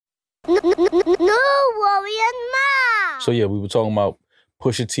Warrior Ma. So yeah, we were talking about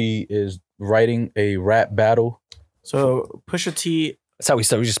Pusha T is writing a rap battle. So Pusha T, That's how we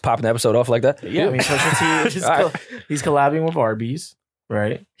started. We just popping the episode off like that. yeah, I mean Pusha T is he's collabing with Arby's,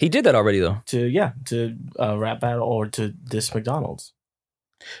 right? He did that already though. To rap battle or to diss McDonald's.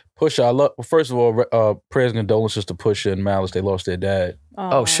 Pusha, I love. First of all, prayers and condolences to Pusha and Malice. They lost their dad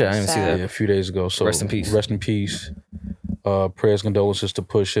Oh, shit, I didn't see that. a few days ago. So Rest in peace. Rest in peace. Prayers and condolences to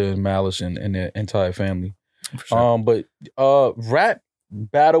Pusha and Malice and their entire family. But rap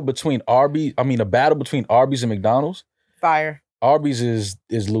battle between Arby's. I mean, a battle between Arby's and McDonald's. Fire. Arby's is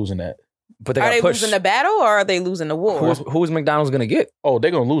losing that. But they Are got they pushed. losing the battle or are they losing the war? Who is McDonald's gonna get? Oh, they're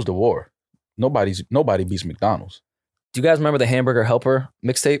gonna lose the war. Nobody beats McDonald's. Do you guys remember the Hamburger Helper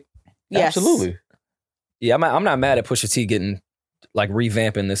mixtape? Yes. Absolutely. Yeah, I'm not mad at Pusha T getting like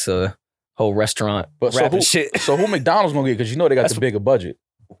revamping this whole restaurant But so rapping who, shit. so who McDonald's gonna get? Because you know they got That's the bigger budget.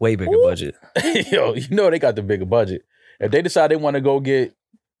 Way bigger budget. Yo, you know they got the bigger budget. If they decide they want to go get,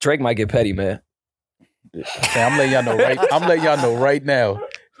 Drake might get petty, man. I'm letting y'all know right. I'm letting y'all know right now.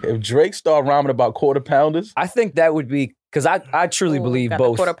 If Drake start rhyming about quarter pounders, I think that would be because I truly Ooh, believe got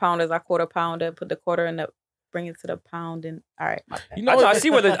both. The quarter pounders. I quarter pounder. Put the quarter in the. Bring it to the pound and all right. My bad. you know I see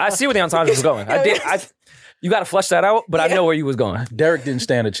where the entendre was going. You got to flush that out, but I know where you was going. Derek didn't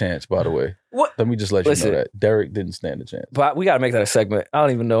stand a chance. By the way, What? let me just let Listen. you know that Derek didn't stand a chance. But we got to make that a segment. I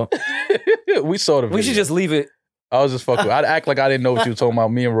don't even know. We saw the video. We should just leave it. I was just fucking. I'd act like I didn't know what you were talking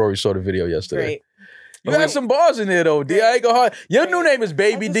about. Me and Rory saw the video yesterday. Great. You had some bars in there though, D. I ain't gonna hard. Your new name is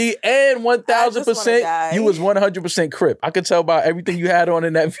Baby D, and 1000%. You was 100% Crip. I could tell by everything you had on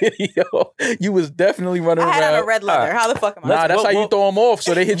in that video. You was definitely running I had around. on a red leather. How the fuck am I? Nah, that's how you throw them off.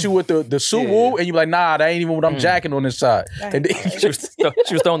 So they hit you with the Suwoo, and you be like, nah, that ain't even what I'm jacking on this side. And then, She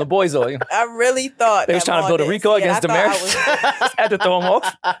was throwing the boys on. I really thought They was trying to build a RICO against Damaris. Had to throw him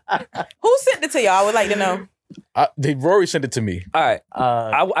off. Who sent it to y'all? I would like to know. Rory sent it to me. All right.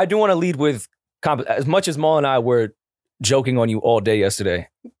 I do want to lead with as much as Maul and I were joking on you all day yesterday.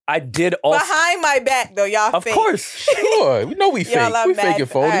 I did also. Behind my back, though, y'all. Of fake. course. Sure. We know we fake. Y'all are We mad. fake it,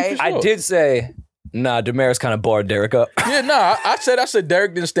 Foldy. All right. For I sure. did say, nah, Damaris kind of barred Derek up. Yeah, nah. I said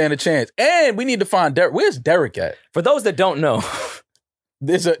Derek didn't stand a chance. And we need to find Derek. Where's Derek at? For those that don't know,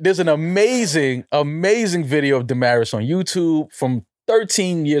 There's an amazing video of Damaris on YouTube from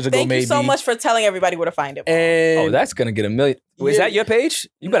 13 years ago, Thank maybe. you so much for telling everybody where to find it. And that's going to get 1 million. Is Yeah. that your page?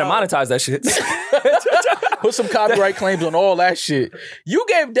 You better No. monetize that shit. put some copyright claims on all that shit. You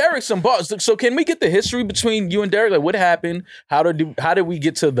gave Derek some bars. So can we get the history between you and Derek? Like what happened? How did we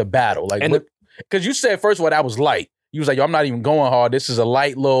get to the battle? Like And because you said first of all that was light. You was like, yo, I'm not even going hard. This is a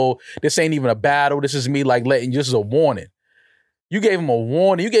light low. This ain't even a battle. This is me like letting this is a warning. You gave him a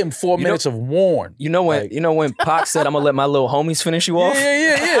warning. You gave him 4 minutes of warn. You know when Pac said, I'm going to let my little homies finish you off?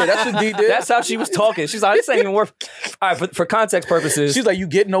 Yeah. That's what D did. That's how she was talking. She's like, this ain't even worth. All right, for context purposes, She's like, you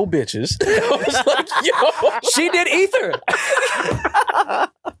get no bitches. I was like, yo. she did ether.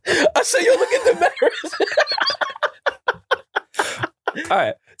 I said, yo, look at the mirrors. All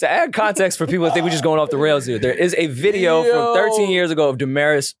right. To add context for people that think we're just going off the rails here, there is a video from 13 years ago of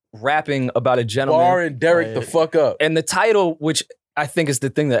Damaris rapping about a gentleman. Barring Derek the fuck up. And the title, which I think is the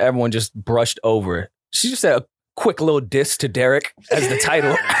thing that everyone just brushed over, she just said a quick little diss to Derek as the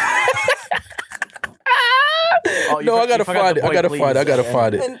title. No, I gotta find it. I gotta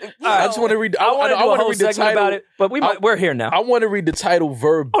find it. I just want to read. I want to do a wanna whole read the segment title. about it, but we're here now. I want to read the title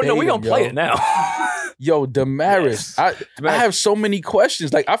verbatim. Oh no, we're gonna play yo. it now. Yo, Damaris, I have so many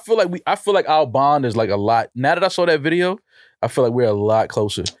questions. Like I feel like our bond is like a lot. Now that I saw that video, I feel like we're a lot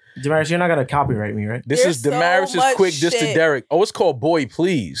closer. Damaris, you're not gonna copyright me, right? This is Damaris' much quick diss to shit. Derek. Oh, it's called Boy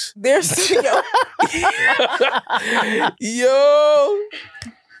Please. There's yo. Yo.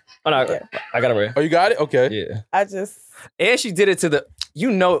 Oh, no, I got it right. Oh, you got it? Okay. Yeah. I just. And she did it to the. You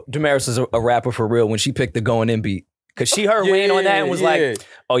know, Damaris is a rapper for real when she picked the going in beat. Because she heard Wayne on that and was like,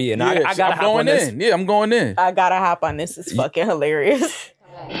 oh yeah, no, I gotta I'm hop on going this. in. Yeah, I'm going in. I gotta hop on this. It's fucking hilarious.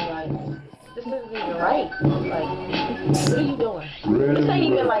 This isn't even right. Like, what are you doing? This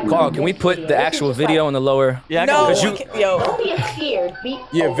ain't even like. Carl, can we put the actual video in the lower? Yeah, No, Because you- yo. Don't be scared. Be.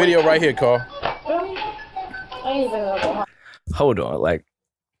 Yeah, video right here, Carl. Really? I ain't even gonna go. Hold on, like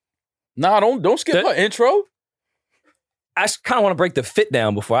Nah, don't skip her intro. I kind of want to break the fit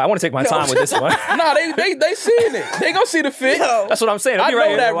down before. I want to take my time with this one. Nah, they seeing it. They gonna see the fit. That's what I'm saying. I'll I be know right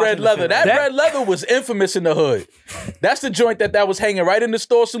here. that red Watching the leather. fit. That red leather was infamous in the hood. That's the joint that was hanging right in the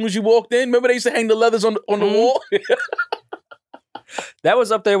store as soon as you walked in. Remember they used to hang the leathers on the wall? That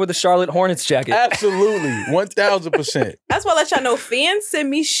was up there with the Charlotte Hornets jacket. Absolutely, 1000%. That's why I let y'all know. Fans send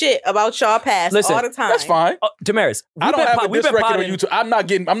me shit about y'all past Listen, all the time. That's fine. Damaris, I don't have a diss record on YouTube. I'm not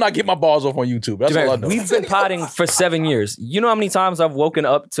getting my balls off on YouTube. That's all I know. We've been potting for 7 years. You know how many times I've woken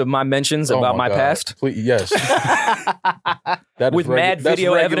up to my mentions about my God. past? Please, yes. That With mad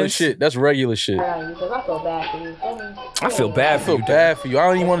video regular evidence? Shit. That's regular shit. Because I feel bad for you. I feel bad I for feel you. bad for you. I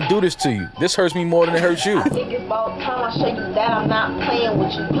don't even want to do this to you. This hurts me more than it hurts you. I think it's about time I show you that I'm not playing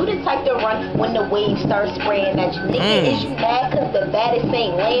with you. You the type to run when the waves start spraying at you. Nigga, is you mad cause the baddest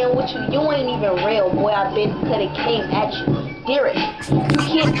ain't laying with you? You ain't even real, boy. I been coulda came at you. Derek, you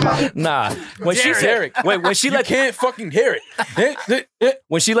can't fucking... Nah. When she said, Derek. wait, when she You let can't fucking hear it.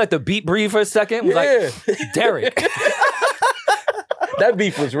 when she let the beat breathe for a second, was like, Derek. That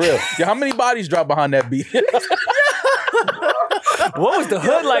beef was real. Yo, how many bodies dropped behind that beef? What was the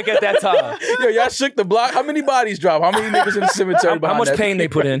hood like at that time? Yo, y'all shook the block. How many bodies dropped? How many niggas in the cemetery behind How much that pain they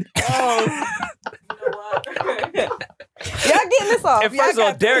beef? put in? Y'all getting this off. And first of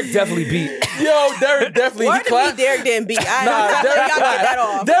all, Derek definitely beat. Yo, Derek definitely Word he to clapped. me, Derek didn't beat. I'm Nah, not letting Derek y'all get that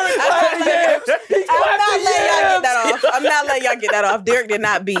off. Derek clapped the yams. He I'm clapped not the letting y'all get that yams. off. I'm not letting y'all get that off. Derek did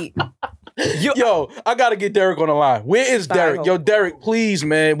not beat. Yo, I gotta get Derek on the line. Where is Sorry, Derek? hold Yo, Derek, please,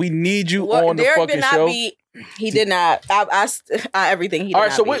 man. We need you on the Derek fucking did not show. beat. He did not. Everything he did All right,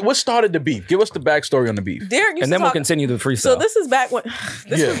 not so beat. what started the beef? Give us the backstory on the beef. Derek used And then to we'll talk, continue the freestyle. So this is back when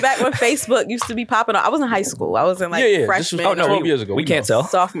Yeah. was back when Facebook used to be popping up. I was in high school. I was in like Yeah, this freshman. was 12 or years ago. we can't tell.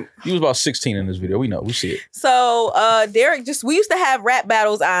 sophomore. He was about 16 in this video. We know. We see it. So Derek we used to have rap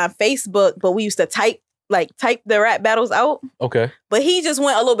battles on Facebook, but we used to type the rap battles out. Okay. But he just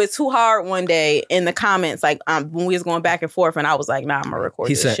went a little bit too hard one day in the comments, like when we was going back and forth, and I was like, "Nah, I'm gonna record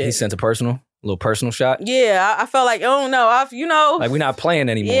He this sent shit." he sent a little personal shot. Yeah, I felt like, oh no, Like we're not playing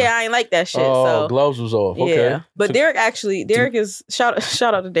anymore. yeah, I ain't like that shit. Oh, so gloves was off. Okay. yeah, but So- Derek is shout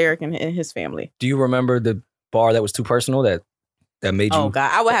out to Derek and his family. Do you remember the bar that was too personal that made you? Oh God,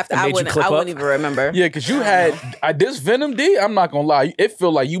 I would have to. That I made you wouldn't. clip I wouldn't up? even remember. Yeah, because you had this Venom D. I'm not gonna lie. It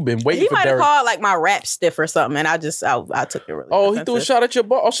feel like you've been waiting He for might have Derek. called like my rap stiff or something, and I took it really. Oh, he threw a offensive. shot at your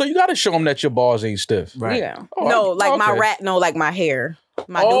ball. Oh, so you got to show him that your balls ain't stiff. Right. Yeah. Oh, No, like my okay. rap. No, like my hair.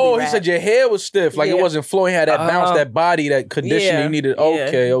 My Oh, doobie he rap. said your hair was stiff, like it Yeah. wasn't flowing. Had that bounce, that body, that conditioning Yeah. you needed. Yeah.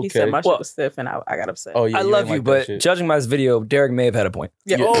 Okay, okay. He said my Well- shit was stiff, and I got upset. Oh yeah, I you love ain't you, like that but shit. judging by this video, Derek may have had a point.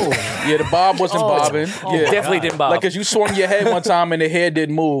 Yeah. Yeah. Oh, Yeah, the bob wasn't bobbing. Yeah, Definitely didn't bob. like cause you swung your head one time and the hair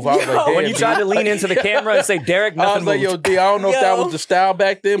didn't move. I was like, damn, when you tried to lean into the camera and say Derek, I was nothing like, moved. yo, D, I don't know if that Yo. was the style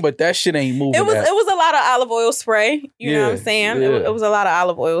back then, but that shit ain't moving. It was a lot of olive oil spray. You know what I'm Yeah, saying? yeah. It was a lot of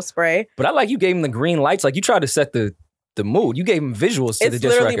olive oil spray. But I like you gave him the green lights. Like you tried to set the mood. You gave him visuals to the It's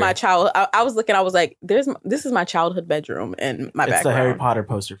diss literally record. my child. I was looking. I was like, this is my childhood bedroom and my it's background. the Harry Potter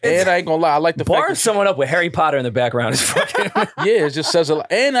poster. And I ain't gonna lie, I like the Barring fact someone up with Harry Potter in the background is fucking. yeah, it just says a lot.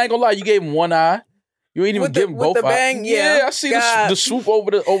 And I ain't gonna lie, you gave him one eye. You ain't even With the- give him with both the eyes. bang, yeah. I see God. the swoop over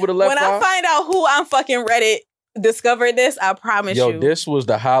the left When eye. I find out who on fucking Reddit discovered this, I promise Yo, you. this was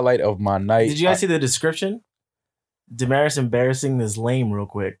the highlight of my night. Did you guys see the description? Damaris embarrassing this lame real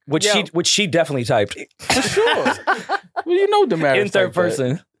quick. which Yo. she definitely typed For sure. Well, you know Damaris in third typed that.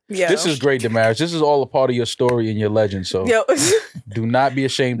 person. Yo. This is great, Damaris. This is all a part of your story and your legend. So Yo. do not be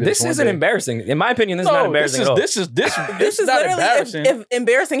ashamed of this. This one isn't day. embarrassing. In my opinion, this is not embarrassing this at all. This is This is not literally embarrassing. if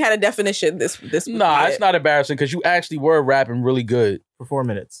embarrassing had a definition. This would Nah, be it's it. not embarrassing because you actually were rapping really good. For 4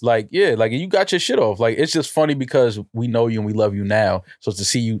 minutes. Like, yeah, like you got your shit off. Like, it's just funny because we know you and we love you now. So to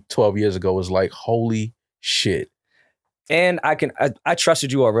see you 12 years ago was like, holy shit. And I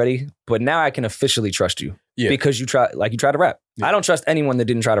trusted you already, but now I can officially trust you. Yeah. Because you try to rap. Yeah. I don't trust anyone that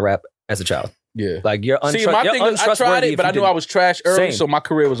didn't try to rap as a child. Yeah. Like you're See, my thing is, I tried it, but I knew I was trash early, Same. so my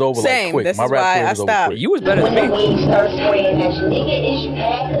career was over Same. like quick. This My is rap why career I was over stopped. quick. You was better When than the me. waves start spraying at you, nigga, is you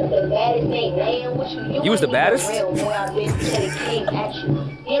mad cause the baddest ain't laying with you? You was the ain't baddest? even real, boy, I been coulda came at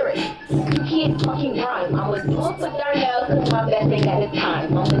you. Derek, you can't fucking rhyme. I'ma do it for Darnell cause my best ain't got the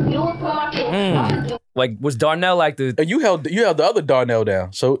time. I'ma do it for my kids. I'ma do Like was Darnell like the And you held the other Darnell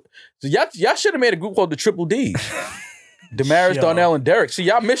down. So y'all should have made a group called the Triple D's. Damaris, Yo. Darnell, and Derek. See,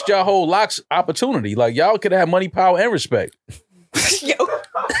 y'all missed y'all whole Locks opportunity. Like y'all could have had money, power, and respect. Yo.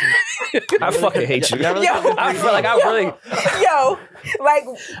 I fucking hate you. Y'all really Yo. think the I three- feel like I really Yo. Like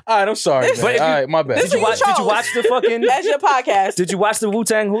All right, I'm sorry. This- Man. But if All you- right, my bad. this did you you watch chose. the fucking that's your podcast. Did you watch the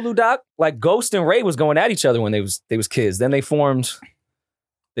Wu-Tang Hulu doc? Like Ghost and Ray was going at each other when they was kids. Then they formed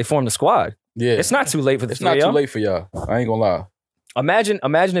the squad. Yeah, It's not too late for the It's three not of too them. late for y'all. I ain't gonna lie. Imagine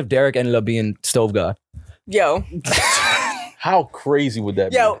if Derek ended up being Stove God. Yo. How crazy would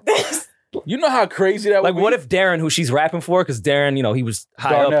that be? Yo. This You know how crazy that Like, would be? what if Darren, who she's rapping for, because Darren, he was high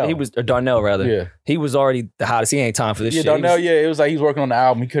Darnell. up. He was or Darnell rather. Yeah. He was already the hottest. He ain't time for this Yeah, shit. Darnell, it was like he was working on the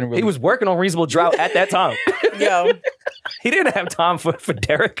album. He couldn't really. He was working on Reasonable Drought at that time. Yo, He didn't have time for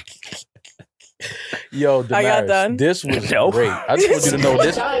Derek. Yo, Are y'all Damaris, done? this was Nope. great. I just want you to know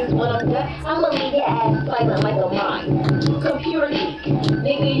this. Times when I'm done, I'ma leave your ass silent like a mine. Computer geek,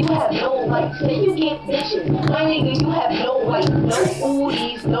 nigga, you have no life, so you get bitches. My nigga, you have no wife, no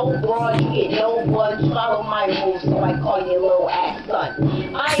foodies, no bras, you get no blood. Follow my rules, so I call you little ass son. I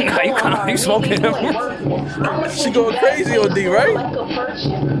ain't Nah, you going kinda- hard, you nigga, smoking you him. ain't worth it. I'ma She take going you crazy back on D, right? like a purchase.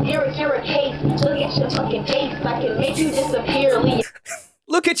 You're a case. Look at your fucking face. I can make you disappear, leave.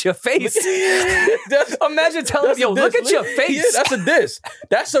 Look at your face. That's- Imagine telling that's him, yo, a look diss. at your face. Yeah, that's a diss.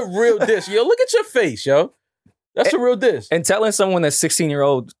 That's a real diss. Yo, look at your face, yo. That's a real diss. And telling someone that's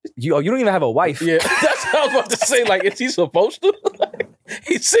 16-year-old, you don't even have a wife. Yeah, that's what I was about to say. Like, is he supposed to?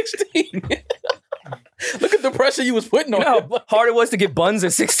 He's 16. Look at the pressure you was putting on You know him. how hard it was to get buns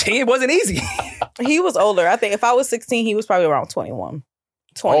at 16? It wasn't easy. he was older. I think if I was 16, he was probably around 21.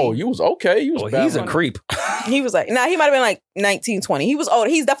 20. Oh, you was okay. You was Well, he's a battling. creep. He was like, he might have been like 19, 20. He was older.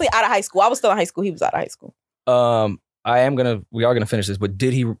 He's definitely out of high school. I was still in high school. He was out of high school. We are gonna finish this, but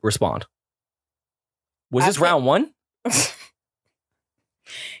did he respond? Was I this think- round one?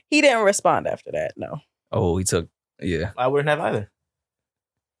 He didn't respond after that. No. Oh, he took, yeah. I wouldn't have either.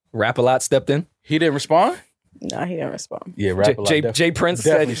 Rap-A-Lot stepped in. He didn't respond? No, he didn't respond. Yeah, rap a lot. Jay Prince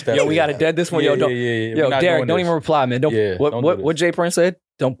definitely said, stepped yo, in. we gotta dead this one. Yo, don't, We're yo, not Derek, doing don't this. even reply, man. Don't, Yeah, don't do this. what Jay Prince said?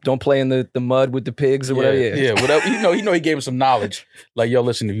 Don't play in the mud with the pigs or whatever. Yeah, whatever. You know, he gave him some knowledge. Like, yo,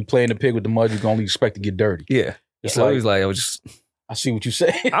 listen, if you play in the pig with the mud, you can only expect to get dirty. Yeah. It's So like, he was like, I was just. I see what you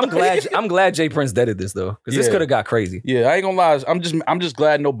say. I'm glad Jay Prince deaded this though, because this Yeah. could have got crazy. Yeah, I ain't gonna lie. I'm just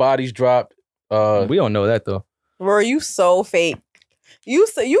glad no bodies dropped. We don't know that though. Were you so fake? You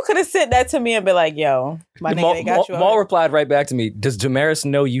could have sent that to me and be like, yo, my nigga, they got you. Maul replied right back to me. Does Damaris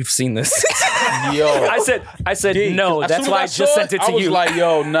know you've seen this? Yo, I said D, no. 'cause as That's soon why I as just saw sent it I to was you. like,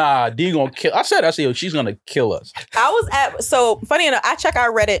 yo, nah, D gonna kill. I said, yo, she's gonna kill us. I was at, so funny enough, I check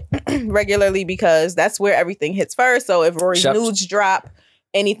our Reddit regularly because that's where everything hits first. So if Rory's Shut- nudes drop,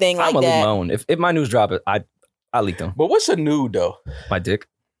 anything I'm like gonna leak my that. own. If my news drop it, I leak them. But what's a nude though? My dick.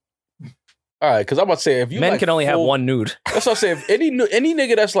 All right, because I'm about to say if you Men like can only have full- one nude. That's what I say. If any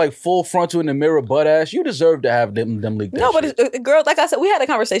nigga that's like full frontal in the mirror butt ass, you deserve to have them leak that No, but shit. it's, girls, like I said, we had a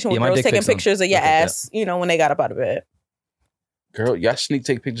conversation with Yeah, my girls dick taking pics don't pictures of your look like that. ass, when they got up out of bed. Girl, y'all sneak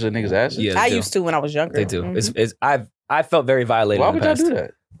take pictures of niggas' asses? Yeah, I they do. used to when I was younger. They do. Mhm. I felt very violated. Why in the would y'all past. do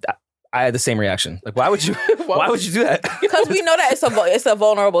that? I had the same reaction. Like, why would you? why would you do that? Because we know that it's a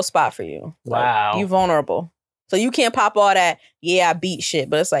vulnerable spot for you. Like, Wow. you vulnerable. So you can't pop all that, yeah, I beat shit.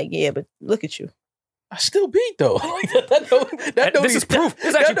 But it's like, yeah, but look at you. I still beat though. This is proof. This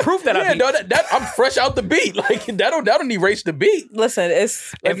is actually proof that I beat. No, that I'm fresh out the beat. Like that don't erase the beat. Listen,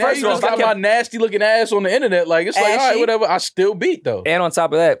 it's Like And now first you of all, just if I got my kept- nasty looking ass on the internet. Like it's like, all right, Ashy. whatever. I still beat though. And on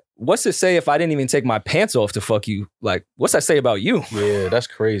top of that, what's it say if I didn't even take my pants off to fuck you? Like, what's that say about you? Yeah, that's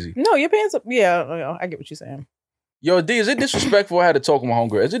crazy. no, your pants up. Yeah, I get what you're saying. Yo, D, is it disrespectful? I had to talk with my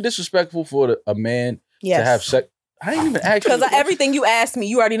homegirl. Is it disrespectful for a man Yes. to have sex? I ain't even asked you. Because everything you asked me,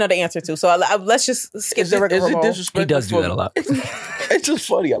 you already know the answer to. So let's just skip Is the it rigmarole. disrespectful? He does do for- that a lot. It's just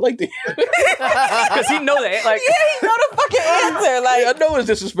funny. I like to. Because he know that. Like, Yeah, he know the fucking answer. Like, I know it's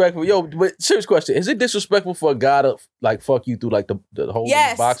disrespectful. Yo, but serious question. Is it disrespectful for a guy to like fuck you through like the whole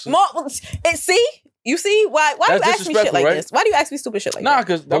yes. boxes? See? You see? Why do That's you ask me shit disrespectful, like right? this? Why do you ask me stupid shit like Nah, that?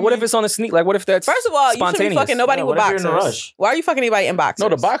 because but what if it's on the sneak? Like, what if that's First of all, you shouldn't be spontaneous? fucking nobody Yeah, with what if you're in a boxers. rush? Why are you fucking anybody in boxers? no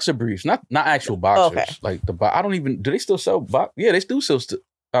the boxer briefs, not actual boxers. Okay. Like I don't even. Do they still sell box? Yeah, they still sell.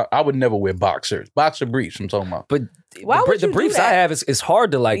 I would never wear boxers. Boxer briefs. I'm talking about. But Why would the you do briefs that? I have is hard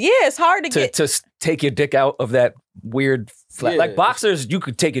to like Yeah, it's hard to get. to take your dick out of that weird flat. Yeah. Like boxers, you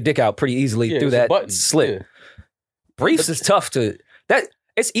could take your dick out pretty easily Yeah, through it's a that button. slit. Yeah. Briefs is tough to that.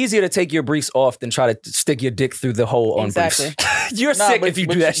 It's easier to take your briefs off than try to stick your dick through the hole on Exactly. briefs. You're Nah, sick but- if you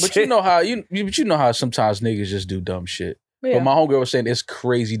but- do that but shit. you know how sometimes niggas just do dumb shit. Yeah. But my homegirl was saying it's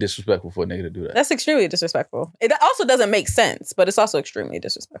crazy disrespectful for a nigga to do that. That's extremely disrespectful. It also doesn't make sense, but it's also extremely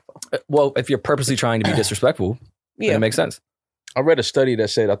disrespectful. Well, if you're purposely trying to be disrespectful, then Yeah. it makes sense. I read a study that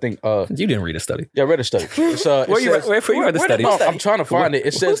said I think You didn't read a study. yeah, I read a study. It's, Where you read the study? I'm trying to find it.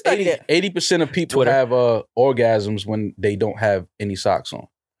 It says studied it? 80% of people Twitter. have orgasms when they don't have any socks on.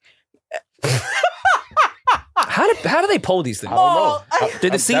 How do they poll these things? I don't know. Oh,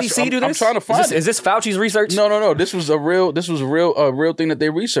 Did the That's- CDC do this? I'm trying to find it. Is this Fauci's research? No. This was a real thing that they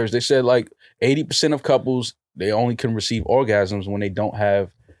researched. They said like 80% of couples they only can receive orgasms when they don't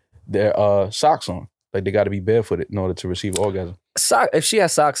have their socks on. Like they got to be barefooted in order to receive orgasm. If she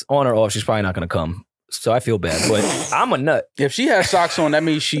has socks on or off, she's probably not gonna come. So I feel bad, but I'm a nut. If she has socks on, that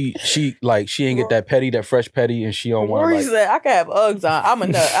means she ain't get that fresh petty, and she don't want Rory like. said, I can have Uggs on. I'm a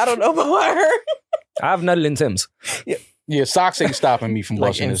nut. I don't know about her. I've nutted in Tim's. Yeah, socks ain't stopping me from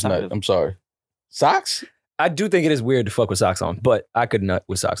Like busting this inside nut. of- I'm sorry. Socks? I do think it is weird to fuck with socks on, but I could nut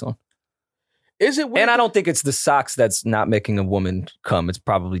with socks on. Is it weird? And I don't think it's the socks that's not making a woman come. It's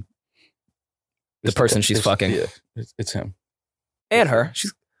probably the person she's fucking. Yeah, it's him. And her.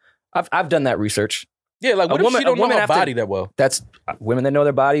 I've done that research. Yeah, like what if she don't know her have to- body that well? That's women that know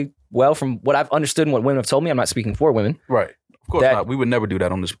their body well. From what I've understood and what women have told me, I'm not speaking for women. Right. Of course That- not. We would never do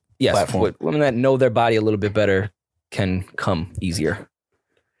that on this Yes, platform. but women that know their body a little bit better can come easier.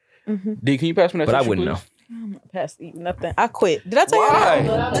 D, can you pass me that But I tissue, wouldn't please? know. I'm not past eating nothing. I quit. Did I tell you Why?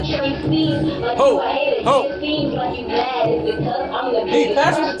 that?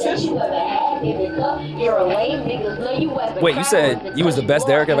 Wait, you said you was the best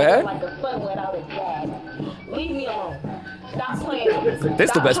Derek ever had? Leave me alone. Stop playing.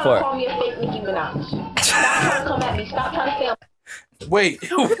 This the best part. Stop trying to call me a fake Nicki Minaj. Stop trying to come at me. Stop trying to say Wait. I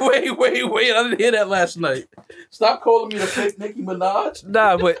didn't hear that last night. Stop calling me the fake Nicki Minaj.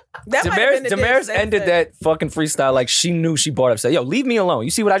 Nah, but That might have been the Damaris dance ended that- that fucking freestyle like she knew she brought up. Said, yo, leave me alone. You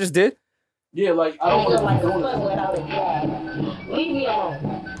see what I just did? Yeah, like I don't want like to a be doing son this. without a dad. Leave me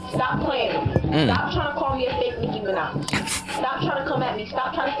alone. Stop playing with me. Stop trying to call me a fake Nicki Minaj. Stop trying to come at me.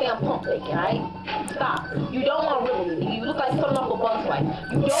 Stop trying to say I'm pump faking, alright? Stop. You don't want to riddle me. You look like coming off a Bug's Life.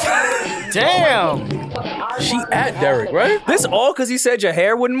 You don't want to riddle me. Damn. She at Derek, right? This all because he said your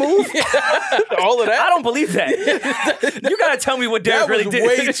hair wouldn't move? All of that? I don't believe that. You gotta tell me what Derek That was really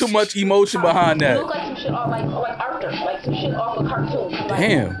did. way too much emotion behind You that. look like some shit off like Arthur. Like some shit off a cartoon. Like,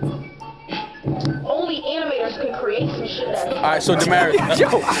 Damn. only animators can create some shit that looks All right, so Damaris, Yo,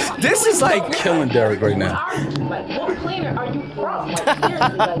 this is like killing Derek right now. Like, what planet are you from? Like,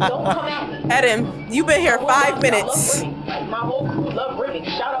 seriously, like, don't come at me. Adam, you've been here 5 minutes. I love ribbing. Like, my whole crew love ribbing.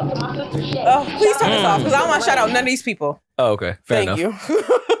 Shout out to my sister Shay. Oh, please turn this off because I don't want to shout out none of these people. Oh, okay. Fair Thank enough.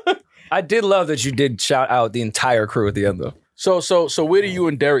 you. I did love that you did shout out the entire crew at the end though. So where do you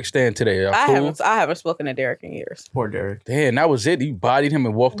and Derek stand today? Y'all cool? I haven't spoken to Derek in years. Poor Derek. Damn, that was it. You bodied him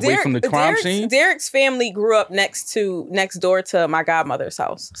and walked away from the crime scene. Derek's family grew up next door to my godmother's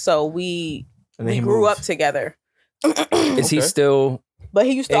house, so we And then he grew moved. up together. Is he Okay. still But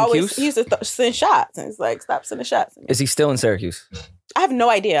he used to In always Cuse? he used to send shots, and it's like stop sending shots. is he still in Syracuse? I have no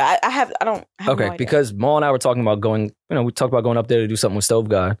idea. I have Okay, no idea. because Maul and I were talking about going, we talked about going up there to do something with Stove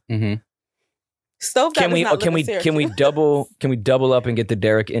God. Mm-hmm. Stove God Can we does not live in can we Syracuse. double up and get the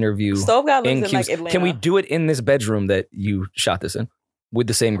Derek interview Stove God in lives in like Cuse? Atlanta. Can we do it in this bedroom that you shot this in with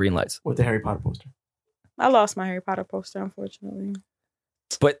the same green lights? With the Harry Potter poster. I lost my Harry Potter poster, unfortunately.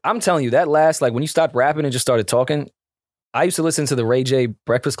 But I'm telling you, that last, like when you stopped rapping and just started talking, I used to listen to the Ray J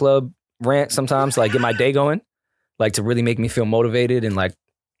Breakfast Club rant sometimes, like get my day going, like to really make me feel motivated and like,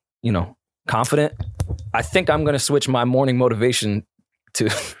 confident. I think I'm gonna switch my morning motivation to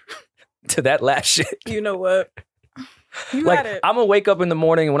to that last shit. You know what? You Like got it. I'm gonna wake up in the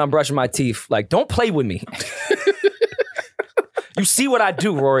morning and when I'm brushing my teeth, like don't play with me. You see what I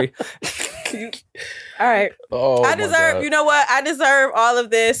do, Rory. All right. Oh, I my deserve, God. you know what? I deserve all of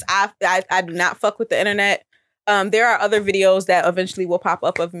this. I do not fuck with the internet. There are other videos that eventually will pop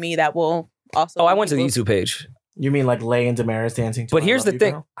up of me that will also. Oh, I went to the YouTube page. You mean like Lay and Damaris dancing to But I here's Love the You,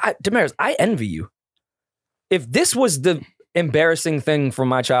 thing, Girl? Damaris, I envy you. If this was the embarrassing thing from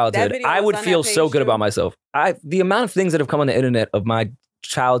my childhood, video I was would on feel that so page, good too? about myself. The amount of things that have come on the internet of my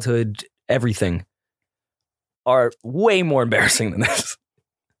childhood, everything, are way more embarrassing than this.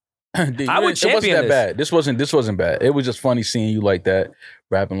 Dude, I would it wasn't champion that this. bad. This wasn't bad. It was just funny seeing you like that,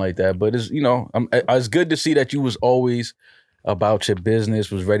 rapping like that. But it's good to see that you was always about your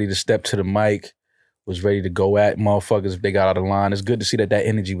business, was ready to step to the mic, was ready to go at motherfuckers if they got out of line. It's good to see that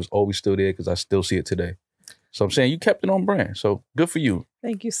energy was always still there because I still see it today. So I'm saying you kept it on brand. So good for you.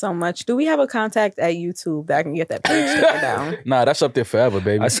 Thank you so much. Do we have a contact at YouTube that I can get that page taken down? Nah, that's up there forever,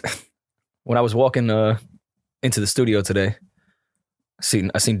 baby. When I was walking into the studio today,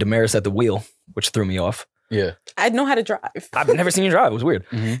 I seen Damaris at the wheel, which threw me off. Yeah. I know how to drive. I've never seen you drive. It was weird.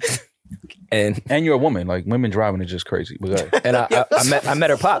 Mhm. And And you're a woman. Like women driving is just crazy. But go ahead. and I met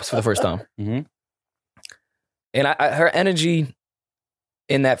her pops for the first time. Mhm. And her energy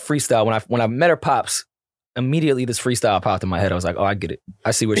in that freestyle, when I met her pops, immediately this freestyle popped in my head. I was like, oh, I get it.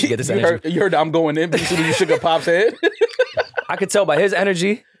 I see where she get this energy. You heard that I'm going in, but as soon as you shook her pop's head. I could tell by his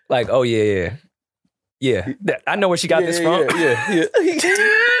energy, like, oh yeah. I know where she got this from. Yeah.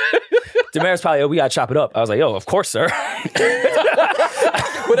 Damaris probably, we gotta chop it up. I was like, yo, of course, sir.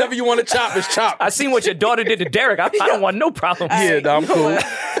 Whatever you want to chop is chop. I seen what your daughter did to Derek. I don't want no problem. Yeah, nah, I'm You know cool.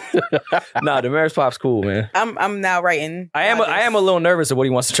 what? Nah, Damaris Pop's cool, man. I'm now writing. I am a little nervous of what he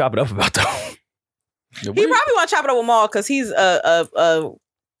wants to chop it up about, though. He probably want to chop it up with Maul because he's a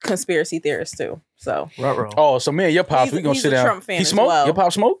conspiracy theorist too. So Ruh-roh. Oh, so me and your pops, He's- we gonna he's sit a down. Trump fan He as smoke? well. Your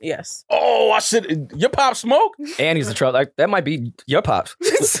pop smoke? yes. Oh, I said your pop smoke? And he's the trouble. Like, that might be your pops.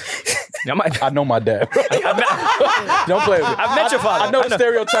 That might. I know my dad. Don't play with me. I've met your father. I know the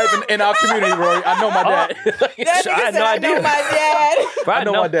stereotype in our community, Rory. I know my dad. That nigga I had said, no I know idea. my dad. I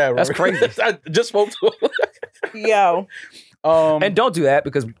know my dad, Rory. That's crazy. I just spoke to him. Yo, And don't do that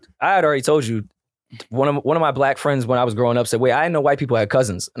because I had already told you. One of my black friends when I was growing up said, "Wait, I didn't know white people had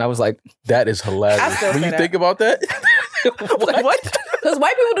cousins," and I was like, That is I hilarious. still When say you that. think about that, "What?" because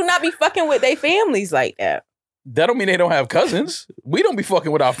white people do not be fucking with their families like that. that don't mean they don't have cousins. We don't be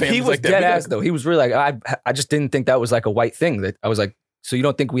fucking with our families He was like that. dead We ass got- though. He was really like, I just didn't think that was like a white thing. That I was like, so you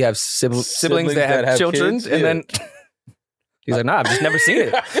don't think we have siblings that have children? kids? And Yeah. then he's like, nah, I've just never seen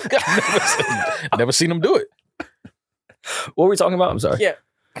it. Never seen him do it. What were we talking about? I'm sorry. Yeah.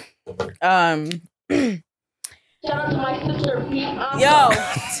 Shout out to my sister, B. Yo,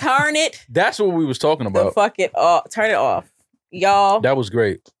 turn it That's what we was talking the about. fuck it off. Turn it off, y'all. That was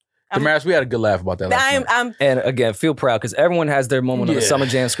great. I'm- Damaris, we had a good laugh about that last night. I'm And again, feel proud because everyone has their moment on the Yeah. Summer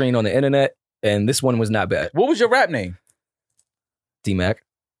Jam screen on the internet, and this one was not bad. What was your rap name? D-Mac.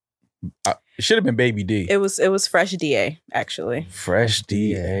 It should have been Baby D. It was Fresh DA actually. Fresh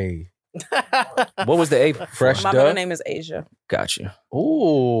DA. What was the A? Fresh My Duh? middle name is Asia, Got you.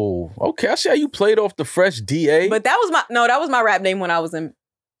 Oh, okay. I see how you played off the Fresh DA. but that was my rap name when I was in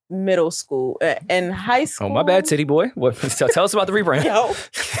middle school. In high school. Oh, my bad, Titty Boy. What? Tell us about the rebrand. Yo,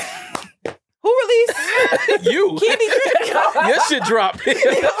 who released you. Candy Drip? Your shit dropped.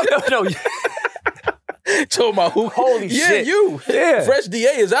 no. Talking about who? Holy yeah, shit. you. Yeah. Fresh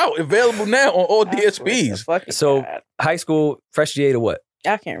DA is out, available now on all DSPs. Fucking So God. high school, Fresh GA to what?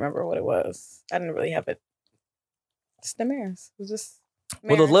 I can't remember what it was. I didn't really have it. It's Damaris. It was just.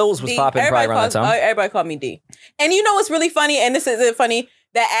 Well, the Damaris. Lils was D. popping probably Everybody around that calls- time. Everybody called me D. And you know what's really funny? And this isn't funny.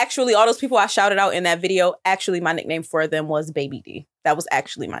 That actually, all those people I shouted out in that video, actually, my nickname for them was Baby D. That was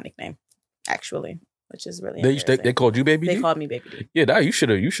actually my nickname. Actually, which is really They called you Baby They D? called me Baby D. Yeah, you should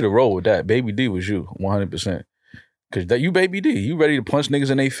have rolled with that. Baby D was you, 100%. Because that you Baby D. You ready to punch niggas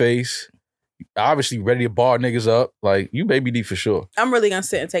in their face. Obviously ready to bar niggas up. Like, you Baby D for sure. I'm really gonna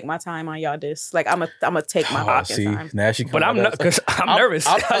sit and take my time on y'all this. Like I'm gonna take my fucking see, time. now she But coming I'm out not that because I'm nervous.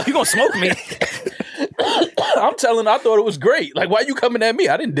 You gonna smoke me? I'm telling her I thought it was great. Like, why you coming at me?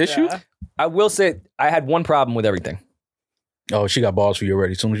 I didn't dish you. Yeah. I will say I had one problem with everything. Oh, she got balls for you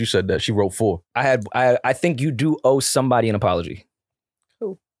already. As soon as you said that, she wrote 4. I think you do owe somebody an apology.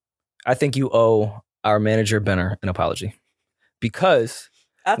 Who? I think you owe our manager Benner an apology. Because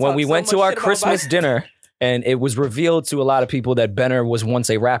I when talk we so went to much our shit about Christmas Biden. dinner and it was revealed to a lot of people that Benner was once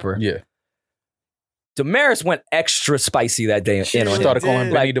a rapper, Yeah. Damaris went extra spicy that day She in on She him. started calling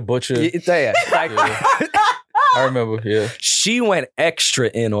did. Benny the Butcher. Yeah, like, I remember, yeah. she went extra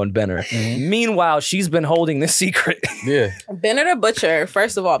in on Benner. Mhm. Meanwhile, she's been holding this secret. Yeah. Benner the Butcher,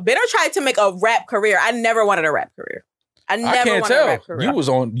 first of all, Benner tried to make a rap career. I never wanted a rap career. I never I can't wanted a tell. rap career. You was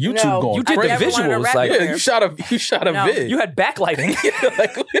on YouTube No, going You did I the never crazy. wanted a visuals, rap like- Yeah, career. you shot a No. vid. You had backlighting.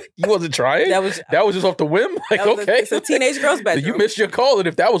 Like, you wasn't trying? That was That was just off the whim? Like, that was okay. it's a teenage girl's bedroom. You missed your call, and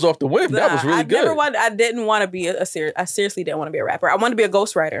if that was off the whim, that was really I good. I didn't want to be I seriously didn't want to be a rapper. I wanted to be a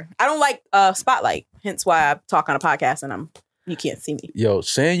ghostwriter. I don't like spotlight. Hence why I talk on a podcast and you can't see me. Yo,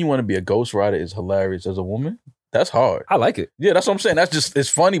 saying you want to be a ghostwriter is hilarious as a woman. That's hard. I like it. Yeah, that's what I'm saying. That's just, it's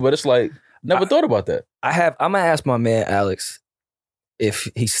funny, but it's like, never thought about that. I'm gonna ask my man Alex if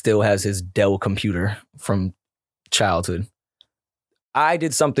he still has his Dell computer from childhood. I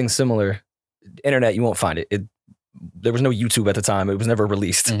did something similar. Internet, you won't find it. There was no YouTube at the time. It was never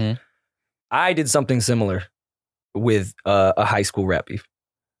released. Mhm. I did something similar with a high school rap beef.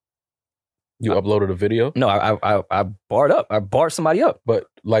 You uploaded a video, No, I barred up. I barred somebody up. but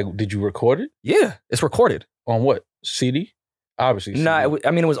like, did you record it? Yeah, it's recorded. On what? CD? Obviously. CD. Nah,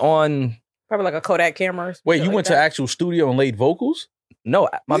 I mean it was on. Probably like a Kodak camera. or some Wait, shit you like went to that. actual studio and laid vocals? No,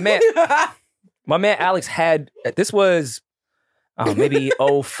 my man Alex had. This was maybe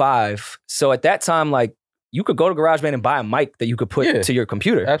 05. So at that time, like you could go to GarageBand and buy a mic that you could put Yeah. to your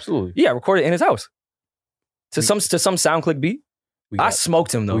computer. Absolutely. Yeah, record it in his house to some SoundClick beat. We I got,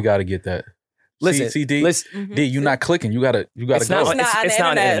 smoked him though. we got to get that. Listen, See, D, listen. Mhm. D, you not clicking. You gotta It's go. not. It's not on It's the not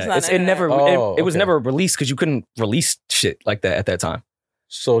on the internet. It's internet. not on It the never. internet. It was Oh, never released because you couldn't release shit like that at that time.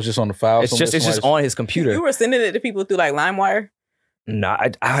 So it's just on the file. It's just on his computer. You were sending it to people through like LimeWire. Nah,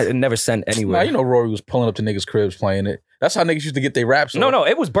 I never sent anywhere. Nah, you know Rory was pulling up to niggas' cribs playing it. That's how niggas used to get their raps. No,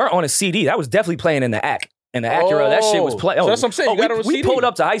 it was burnt on a CD. That was definitely playing in the AC. In the Acura, that shit was playing. So that's what I'm saying. You got it on we CD. pulled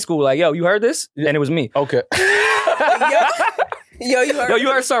up to high school like, yo, you heard this? Yeah. And it was me. Okay. Yo, you heard? Yo, you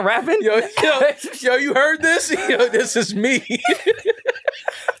heard son rapping? Yo, you heard this? Yo, this is me.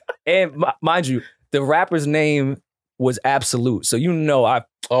 And mind you, the rapper's name was Absolute. So you know I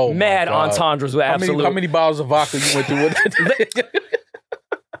Oh, mad my God. entendres with Absolute. How many bottles of vodka you went through with it?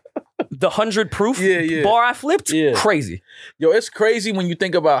 The 100 proof Yeah. bar I flipped? Yeah. Crazy. Yo, it's crazy when you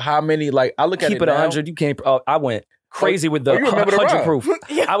think about how many, like, I look at Keep it it now. 100. You can't. I went crazy with the you remember the 100 rhyme. proof.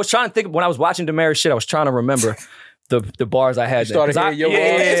 I was trying to think, when I was watching Damaris shit, I was trying to remember the bars I had. You started there. 'Cause hearing your Look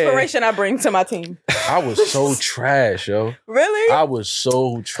at the Yeah. inspiration I bring to my team. I was so trash, yo. Really? I was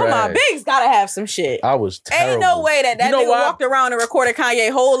so trash. Come on, Big's gotta have some shit. I was terrible. Ain't no way that You know nigga why? walked around and recorded Kanye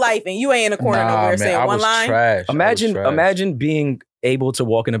whole life and you ain't in the corner Nah, nowhere man, saying I one was line. Trash. I was trash. Imagine being able to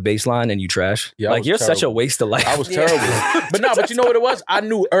walk in a bass line and you trash. Yeah, I like was you're such a terrible. waste of life. I was Yeah. terrible. But you know what it was? I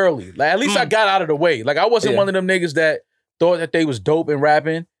knew early. Like, at least I got out of the way. Like, I wasn't Yeah. one of them niggas that thought that they was dope in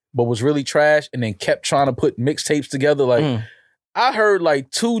rapping, but was really trash and then kept trying to put mixtapes together. Like, Mm. I heard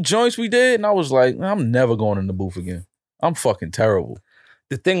like 2 joints we did, and I was like, I'm never going in the booth again. I'm fucking terrible.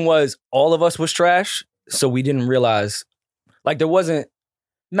 The thing was, all of us was trash, so we didn't realize. Like there wasn't.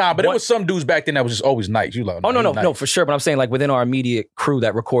 Nah, but it What- was some dudes back then that was just always nice. You like, Oh nah, no, he nice. no, for sure. But I'm saying like within our immediate crew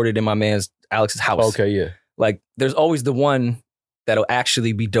that recorded in my man's Alex's house. Okay, yeah. Like there's always the one that'll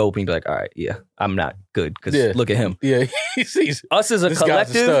actually be dope and be like, all right, yeah, I'm not good because Yeah. look at him. Yeah, he's Us as a This guy's a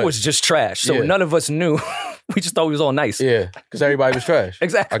collective stud. was just trash, so Yeah. none of us knew. We just thought we was all nice. yeah, because everybody was trash.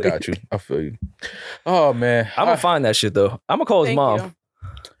 Exactly. I got you. I feel you. Oh man, I'm gonna find that shit though. I'm gonna call his Thank mom. you.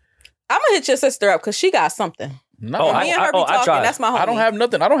 I'm gonna hit your sister up because she got something. No, Oh, Me and her be I talking. tried. That's my homie. I don't have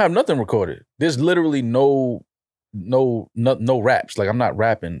nothing. I don't have nothing recorded. There's literally no raps. Like I'm not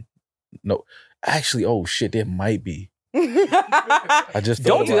rapping. No, actually, oh shit, there might be. I just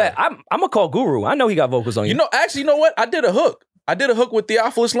Don't thought do about that. I'm gonna call Guru. I know he got vocals on it. you. You know, actually, you know what? I did a hook. with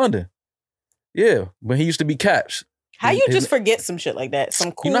Theophilus London. Yeah, when he used to be Caps. How you His- just forget some shit like that?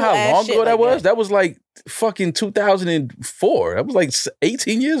 Some cool. You know how ass long shit ago that like was? That was like fucking 2004. That was like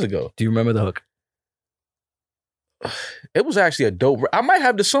 18 years ago. Do you remember the hook? It was actually a dope. I might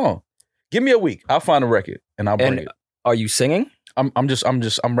have the song. Give me a week. I'll find a record and I'll bring And it. are you singing? I'm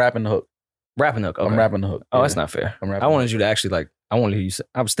rapping the hook. Rapping the hook. Okay. I'm rapping the hook. Oh, Yeah. that's not fair. I'm rapping I the wanted you to actually like. I wanted you.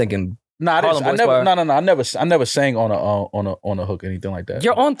 I was thinking Nah, I, Harlem didn't, I Boys never. Choir. No. I never sang on a hook or anything like that.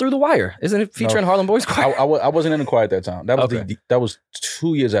 you're on Through the Wire, isn't it? Featuring Harlem Boys Choir. I wasn't in the choir at that time. That was Okay. that was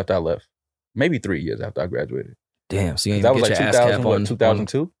 2 years after I left. Maybe 3 years after I graduated. Damn. So you ain't That get was like your ass cap 2000, what, on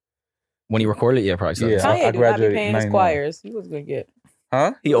 2002? when he recorded. Yeah, probably. So. Yeah. Kanye I do not be graduated paying his 99. choirs. He was gonna get.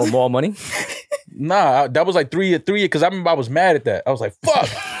 Huh? He owed more money. Nah, that was like 3 years. Because I remember I was mad at that. I was like, fuck.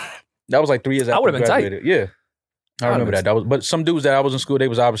 That was like 3 years after I would've been tight. graduated. Yeah. I remember that. That was, but some dudes that I was in school, they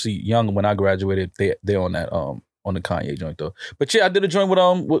was obviously young when I graduated. They on that on the Kanye joint though. But yeah, I did a joint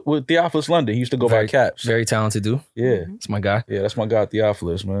with Theophilus London. He used to go by Caps. Very talented dude. Yeah. It's my guy. Yeah, that's my guy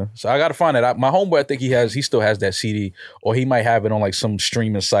Theophilus, man. So I gotta find that. My homeboy, I think he still has that CD, or he might have it on like some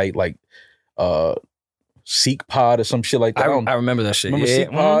streaming site like Seek Pod or some shit like that. I remember that shit. Remember Yeah.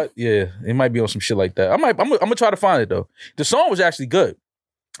 Seek Pod? Yeah, it might be on some shit like that. I'm gonna try to find it though. The song was actually good.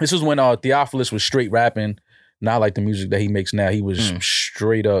 This was when Theophilus was straight rapping, not like the music that he makes now. He was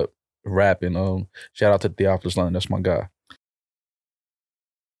straight up rapping. Shout out to Theophilus London. That's my guy.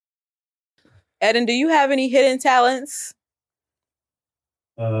 Eden, do you have any hidden talents?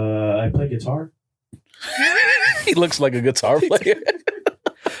 I play guitar. He looks like a guitar player.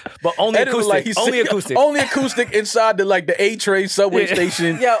 But only Eden was acoustic. he's Only sitting- acoustic. Only acoustic inside the A-Train subway Yeah.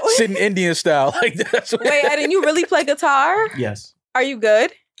 station, Yo. sitting Indian style. Like that's what Wait, Eden, you really play guitar? Yes, Are you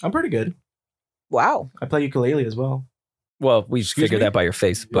good? I'm pretty good. Wow. I play ukulele as well. Well, we figured me? that by your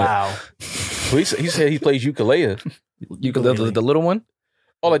face. But Wow. he said he plays ukulele. the little one,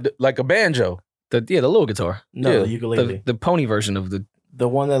 Oh, like a banjo. the little guitar, No, Yeah. the ukulele. the pony version of the. The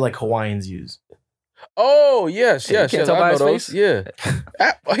one that like Hawaiians use. Oh yes, Yeah, you yes, can't yes. tell by I his know those. face?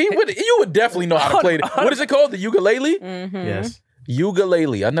 Yeah, you would definitely know how to play it. What is it called? The ukulele? Mm-hmm. Yes.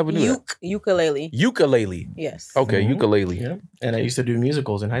 Ukulele. I never knew that. Ukulele. Ukulele. Yes. Okay, Mhm. ukulele. Yeah. And I used to do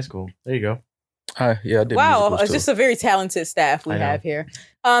musicals in high school. There you go. Hi, yeah, I did. Wow, musicals, it's too. just a very talented staff we I know. have here.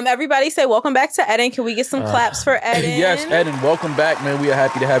 Everybody say welcome back to Eden. Can we get some claps for Eden? Yes, Eden, welcome back, man. We are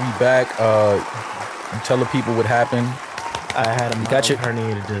happy to have you back. Tell the people what happened. I had a mild Got your-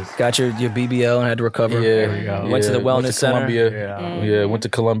 herniated disc. Got your BBL and had to recover. Yeah, There we go. Went to the yeah, wellness center. Columbia. Yeah. Yeah, went to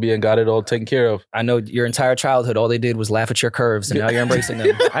Columbia and got it all taken care of. I know your entire childhood, all they did was laugh at your curves, and now you're embracing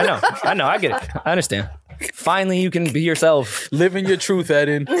them. I know, I get it. I understand. Finally, you can be yourself. Living your truth,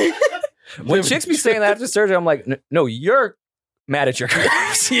 Eden. When chicks be saying that after surgery, I'm like, no, you're mad at your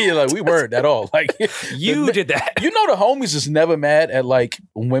curves. Yeah, like we weren't at all. Like You did that. You know, the homies is never mad at like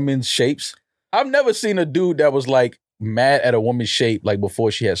women's shapes. I've never seen a dude that was like mad at a woman's shape like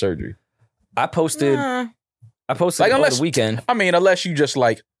before she had surgery. I posted Like, over unless- the weekend. I mean, unless you just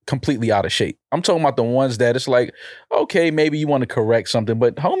like completely out of shape. I'm talking about the ones that it's like, okay, maybe you want to correct something,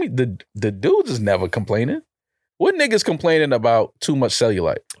 but homie, the dudes is never complaining. What niggas complaining about too much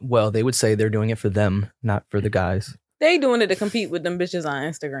cellulite? Well, they would say they're doing it for them, not for the guys. They doing it to compete with them bitches on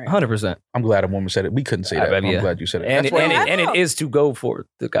Instagram. 100%. I'm glad a woman said it. We couldn't say I that. bet, I'm yeah. glad you said it. And That's it, why and, I it, and know. it is to go for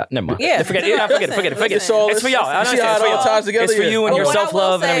the guy. Never mind. Yeah, Forget listen, it. listen. It's for y'all. I See how understand. it all ties together? It's for you and But your what I will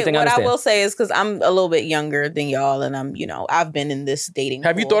self-love and say- everything. I What I understand. will say is because I'm a little bit younger than y'all, and I'm, I've been in this dating.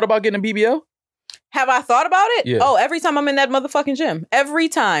 Have you pool. thought about getting a BBL? Have I thought about it? Yeah. Oh, every time I'm in that motherfucking gym. Every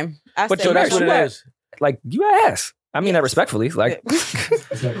time. But say, So that's what it "Merch, is. Like, you ass. I mean that Yes. respectfully. Like,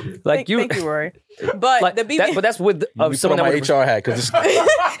 Thank you, Rory. But like the BBL. that, but that's with You put someone on my that would, HR hat because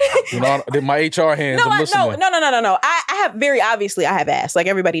my HR hands. No, I'm listening. no. I have very obviously I have ass. Like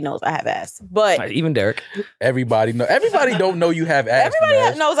everybody knows I have ass. But even Derek. Everybody know. Everybody don't know you have ass. everybody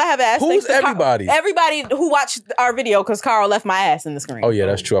Naz. knows I have ass. Who's thanks to Carl. everybody? Everybody who watched our video because Carl left my ass in the screen. Oh yeah,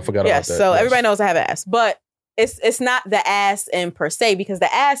 that's true. I forgot Yes. about that. So Yes. everybody knows I have ass. But it's not the ass in per se because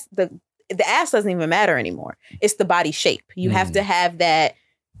the ass doesn't even matter anymore. It's the body shape. You have to have that,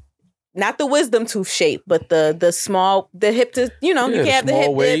 not the wisdom tooth shape, but the hip to, you Yeah, can have the small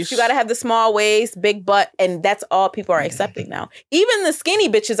hip waist. dips. You got to have the small waist, big butt. And that's all people are accepting now. Even the skinny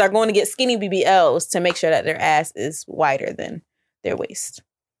bitches are going to get skinny BBLs to make sure that their ass is wider than their waist.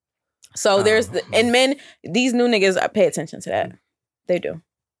 So and men, these new niggas pay attention to that. They do.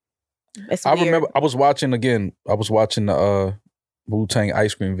 It's I weird. remember I was watching the Wu-Tang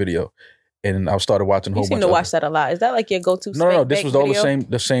ice cream video, and I started watching a You whole seem bunch to of watch that a lot. Is that like your go-to? No, this was all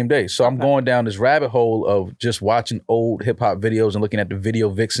the same day. So I'm Okay. going down this rabbit hole of just watching old hip hop videos and looking at the video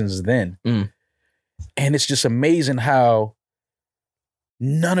vixens then. Mm. And it's just amazing how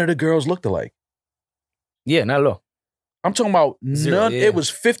none of the girls looked alike. Yeah, not at all. I'm talking about Zero, none. yeah. It was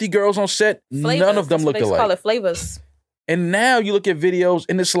 50 girls on set. None of them looked They call alike. it flavors. And now you look at videos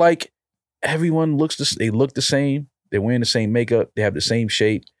and it's like everyone they look the same. They're wearing the same makeup. They have the same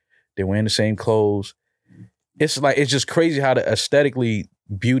shape. They're wearing the same clothes. It's just crazy how the aesthetically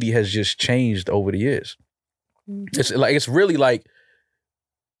beauty has just changed over the years. It's really like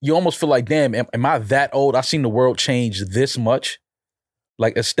you almost feel like, damn, am I that old? I've seen the world change this much.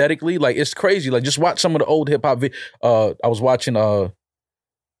 Like aesthetically, like it's crazy. Like just watch some of the old hip hop. I was watching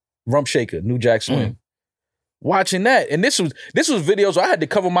Rump Shaker, New Jack Swing. Watching that, and this was videos where I had to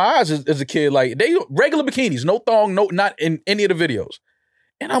cover my eyes as a kid. Like they regular bikinis, no thong, not in any of the videos.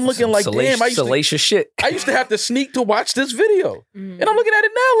 And I'm looking like, damn, salacious shit. I used to have to sneak to watch this video, and I'm looking at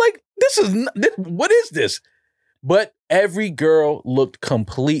it now like what is this? But every girl looked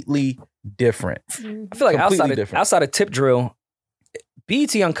completely different. I feel like Completely different. outside of Tip Drill,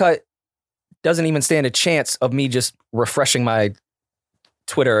 BET Uncut doesn't even stand a chance of me just refreshing my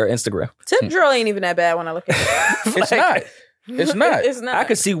Twitter or Instagram. Tip drill ain't even that bad when I look at it. It's not. It's not. It's not. I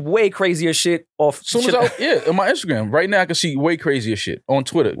could see way crazier shit off. As soon as on my Instagram right now, I can see way crazier shit. On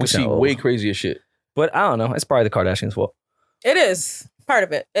Twitter, I can see way crazier shit. But I don't know. It's probably the Kardashians' fault. It is part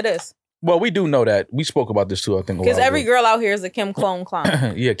of it. It is Well, we do know that. We spoke about this too, I think. because every girl out here is a Kim clone.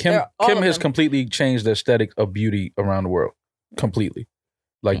 Yeah, Kim all Kim of has them. completely changed the aesthetic of beauty around the world. Completely.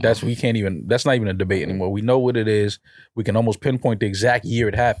 Like that's not even a debate anymore. We know what it is. We can almost pinpoint the exact year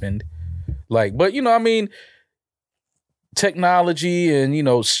it happened. Like, but technology and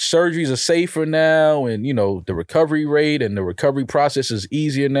surgeries are safer now, and the recovery rate and the recovery process is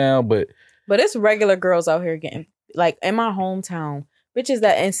easier now. But it's regular girls out here getting, like, in my hometown, bitches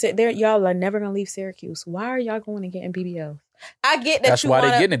that and y'all are never gonna leave Syracuse. Why are y'all going and getting BBLs? I get that. that's why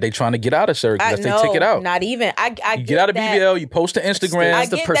they're getting it. They trying to get out of Syracuse. They take it out. Not even. I You get out of BBL. You post to Instagram. I It's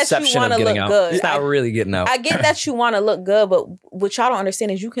the get that you perception of wanna getting look out. good. It's not really getting out. I get that you want to look good, but what y'all don't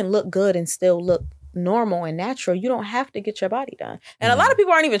understand is you can look good and still look normal and natural. You don't have to get your body done. And a lot of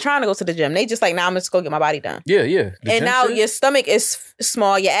people aren't even trying to go to the gym. They just like, I'm just go get my body done. Yeah. The And gym now shit? your stomach is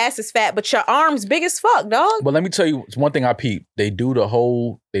small, your ass is fat, but your arms big as fuck, dog. But let me tell you, it's one thing I peep. They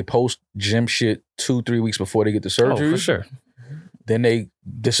post gym shit 2-3 weeks before they get the surgery. Oh, for sure. Then they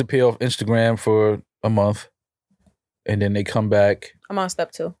disappear off Instagram for a month. And then they come back. I'm on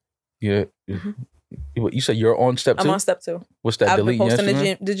step 2. Yeah. You said you're on step 2? I'm on step 2. What's that? I've been Deleting posting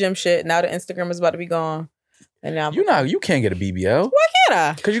Instagram? the gym shit. Now the Instagram is about to be gone. And now You can't get a BBL. why can't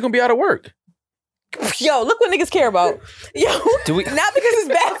I? Because you're going to be out of work. Yo, look what niggas care about. Yo, Do we- not because it's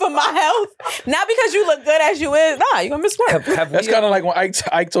bad for my health, not because you look good as you is. Nah, you gonna miss work. Have That's we- kind of like when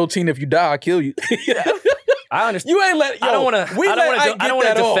Ike told Tina, if you die, I'll kill you. I understand. You ain't let. Yo, I don't want to. we I let don't Ike want to. I get don't want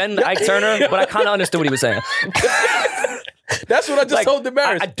to that off. defend Ike Turner, but I kind of understood what he was saying. That's what I just Like, told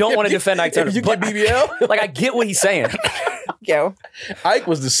Damaris. I don't want to defend Ike Turner. If you but get BBL, like I get what he's saying. Yo, Ike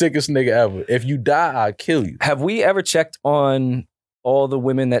was the sickest nigga ever. If you die, I'll kill you. Have we ever checked on all the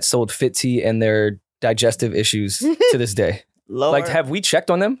women that sold Fit Tea and their digestive issues to this day? Lord. Like, have we checked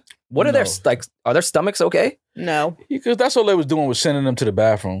on them? What are their No. like? Are their stomachs okay? No. Because that's all they was doing was sending them to the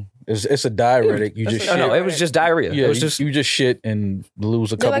bathroom. It's a diuretic. You just That's shit. No, it was just diarrhea. Yeah, it was you, just you just shit and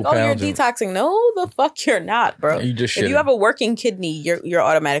lose a They're couple like, oh, you're pounds. and detoxing. No, the fuck you're not, bro. you just If shitting. you have a working kidney, you're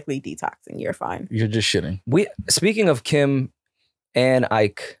automatically detoxing. You're fine. You're just shitting. we. Speaking of Kim and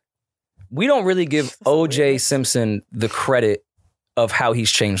Ike, we don't really give O.J. Simpson the credit of how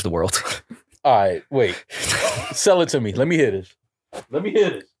he's changed the world. All right, wait. Sell it to me. Let me hear this. Let me hear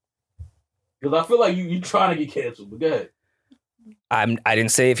this. Because I feel like you trying to get canceled. But go ahead. I didn't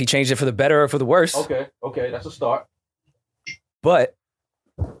say if he changed it for the better or for the worse. Okay, that's a start. But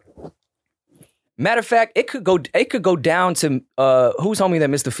matter of fact, it could go down to who's homie that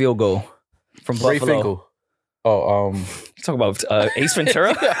missed the field goal from Ray Buffalo. Finkel. Oh, Talk about Ace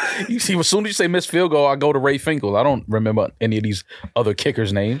Ventura. you see, as soon as you say missed field goal, I go to Ray Finkel. I don't remember any of these other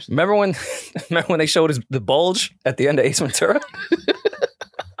kickers' names. Remember when they showed the bulge at the end of Ace Ventura?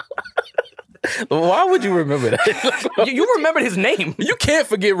 Why would you remember that? you remembered his name. You can't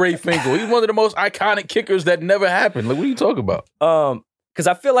forget Ray Finkel. He's one of the most iconic kickers that never happened. Like, what are you talking about? Because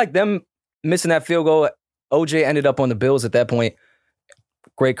I feel like them missing that field goal, OJ ended up on the Bills at that point.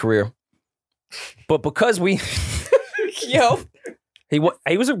 Great career. But because Yo. he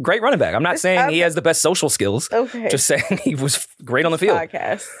was a great running back. I'm not saying he has the best social skills. Okay. Just saying he was great on the field.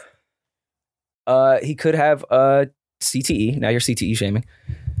 Podcast. He could have CTE. Now you're CTE shaming.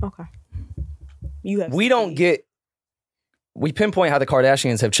 Okay. You have. We don't get. We pinpoint how the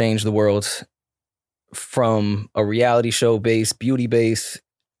Kardashians have changed the world from a reality show base, beauty base,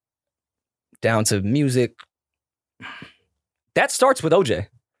 down to music. That starts with OJ.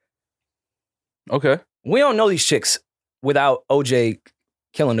 Okay. Mm-hmm. We don't know these chicks without OJ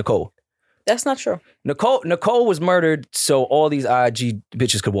killing Nicole. That's not true. Nicole was murdered so all these IG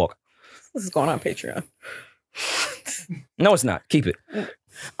bitches could walk. This is going on Patreon. No, it's not. Keep it.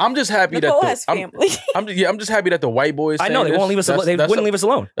 I'm just happy Nicole that has family. I'm just happy that the white boys. I know they won't leave us. They wouldn't leave us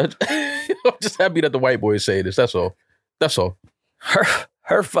alone. I'm just happy that the white boys say this. That's all. That's all.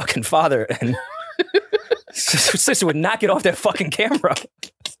 Her fucking father and sister would not get off that fucking camera.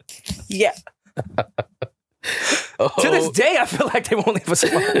 Yeah. To this day, I feel like they won't leave us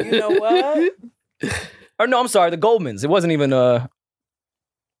alone. You know what? Or no, I'm sorry, the Goldmans. It wasn't even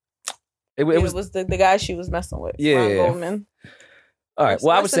It was the guy she was messing with. Yeah, Ron yeah. Goldman. all right.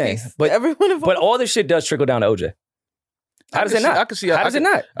 Well, I was saying, but everyone involved. all this shit does trickle down to OJ. How does it not? I can see. How does it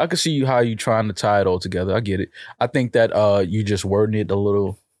not? I can see how you trying to tie it all together. I get it. I think that you just wording it a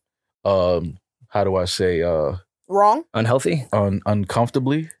little. How do I say? Wrong. Unhealthy.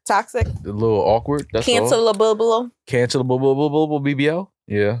 Uncomfortably. Toxic. A little awkward. That's all. Cancelable. Cancelable BBL.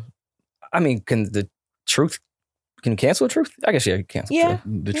 Yeah. I mean, can the truth? Can you cancel the truth? I guess yeah, you can cancel. Yeah.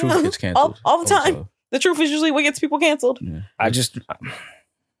 The truth gets canceled All the time. The truth is usually what gets people canceled. Yeah. I just.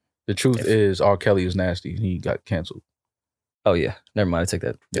 The truth is R. Kelly is nasty. He got canceled. Oh yeah, never mind. I take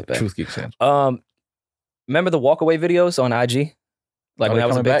that back. Truth gets canceled. Remember the walkaway videos on IG? Like Are when they that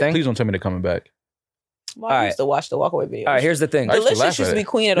was a coming big back? thing. Please don't tell me they're coming back. Well, I used to watch the walkaway videos. All right, here's the thing. I used to Delicious laugh used at to be it.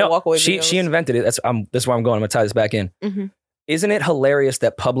 queen of the walkaway videos. She invented it. That's where I'm going. I'm gonna tie this back in. Mm-hmm. Isn't it hilarious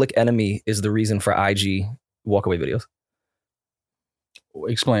that Public Enemy is the reason for IG walkaway videos?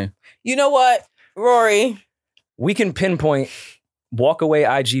 Explain. You know what, Rory? We can pinpoint walkaway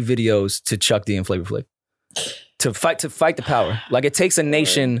IG videos to Chuck D and Flavor Flav to fight the power. Like it takes a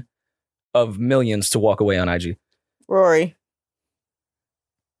nation of millions to walk away on IG. Rory.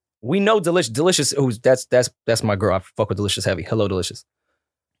 We know Delicious. That's my girl. I fuck with Delicious heavy. Hello, Delicious.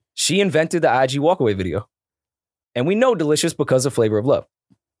 She invented the IG walkaway video, and we know Delicious because of Flavor of Love.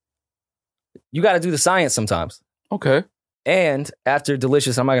 You got to do the science sometimes. Okay. And after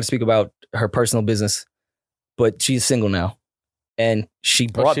Delicious, I'm not going to speak about her personal business, but she's single now, and she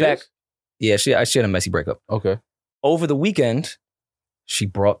brought she back. is? Yeah, she had a messy breakup. Okay. Over the weekend, she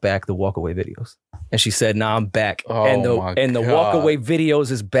brought back the walkaway videos, and she said, "Nah, I'm back." Oh, and the my walkaway God. videos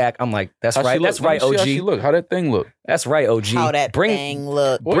is back. I'm like, that's How she right. look? That's Let me right, see How OG. she look? How that thing look? That's right, OG. How that thing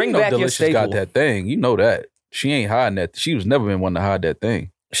look. Well, Bring you know back your Delicious staple. got that thing. You know that. She ain't hiding that. She was never been one to hide that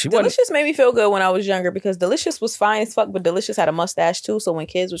thing. She wasn't. Delicious made me feel good when I was younger because Delicious was fine as fuck, but Delicious had a mustache too. So when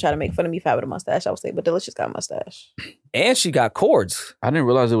kids would try to make fun of me for having a mustache, I would say, but Delicious got a mustache. And she got chords. I didn't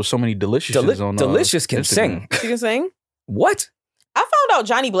realize there was so many Delicious on Delicious can Instagram. sing. She can sing. What? I found out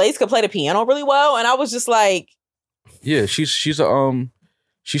Johnny Blaze could play the piano really well, and I was just like, Yeah, she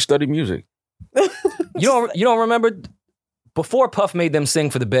studied music. You don't remember before Puff made them sing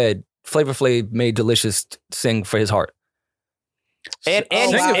for the bed, Flavor Flav made Delicious sing for his heart. And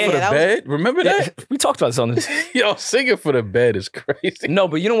Singing wow. for Yeah, the that was- bed. Remember that? we talked about this on this. Yo, singing for the bed is crazy. No,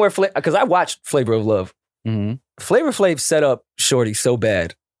 but you know where because I watched Flavor of Love. Mm-hmm. Flavor Flav set up Shorty so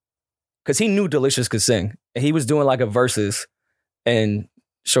bad because he knew Delicious could sing. And he was doing like a verses, and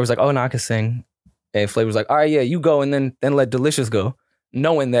Shorty was like, "Oh no, I can sing." And Flavor was like, "All right, yeah, you go, and then let Delicious go,"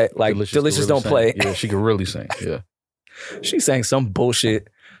 knowing that like Delicious could don't really play. sing. Yeah, she could really sing. Yeah. She sang some bullshit,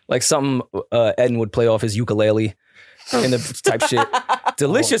 like something Eden would play off his ukulele and the type shit.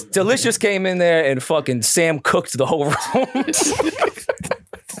 Delicious came in there and fucking Sam cooked the whole room.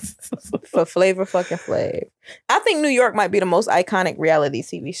 for Flavor fucking Flav. I think New York might be the most iconic reality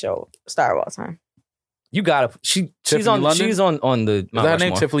TV show star of all time. You gotta. She's Tiffany on. London? She's on the. Is that her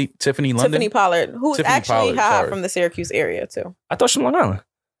name? Tiffany London? Tiffany Pollard, who's Tiffany actually Pollard, sorry. from the Syracuse area too. I thought she was on Long Island.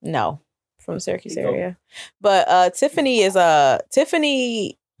 No, from the Syracuse area. But Tiffany is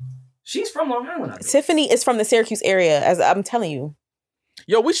Tiffany. She's from Long Island. Tiffany is from the Syracuse area, as I'm telling you.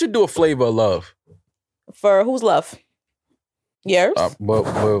 Yo, we should do a Flavor of Love. For whose love? Yours? Well,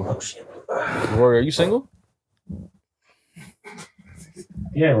 Rory, are you single?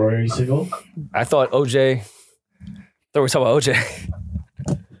 Yeah, Rory, you single? I thought OJ. Thought we were talking about OJ.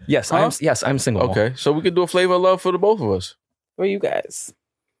 Yes, Huh? I'm single. Okay, so we could do a Flavor of Love for the both of us. For you guys.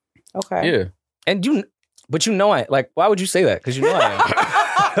 Okay. Yeah. And but you know I like. Why would you say that? Because you know I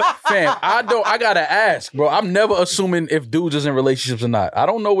am. Fam, I gotta ask, bro. I'm never assuming if dudes is in relationships or not. I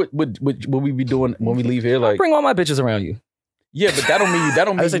don't know what we be doing when we leave here. Like, Bring all my bitches around you. yeah, but that don't mean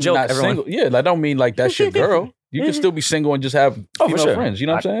That's a you joke, not everyone. single. Yeah, that don't mean like that's your girl. You can still be single and just have female friends. You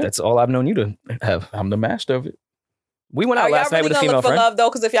know what I'm saying? That's all I've known you to have. I'm the master of it. We went out Are y'all last night really with a gonna female look for friend. love though?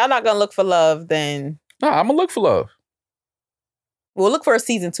 Because if y'all not gonna look for love, then Nah, I'm gonna look for love. we'll look for a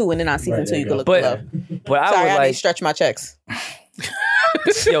season 2, and then on season Right, 2 there you you can go. look for love. But I Sorry, would I need like, to stretch my checks.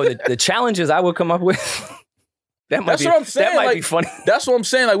 yo, the challenges I would come up with. That might That's be, what I'm saying, That might like- be funny. That's what I'm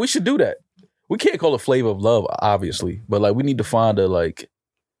saying. Like, we should do that. We can't call it Flavor of Love, obviously, but like we need to find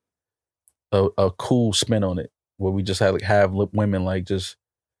a cool spin on it where we just have women like just.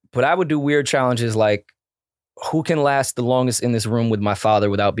 But I would do weird challenges like, who can last the longest in this room with my father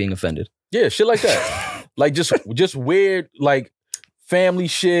without being offended? Yeah, shit like that. Like just weird, like family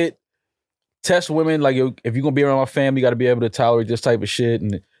shit. Test women, like if you're gonna be around my family, you gotta be able to tolerate this type of shit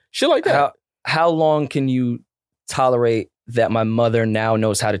and shit like that. How long can you tolerate that my mother now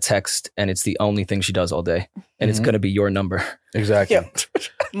knows how to text and it's the only thing she does all day? And it's Mhm. gonna be your number. Exactly. Yeah.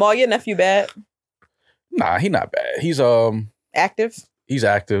 Ma, your nephew bad? Nah, he not bad. He's Active? he's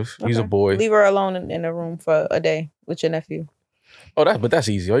active. He's a Okay. boy. Leave her alone in a room for a day with your nephew. Oh, that's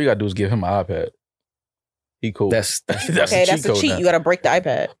easy. All you gotta do is give him an iPad. He cool. That's Okay, that's a code cheat. now. You gotta break the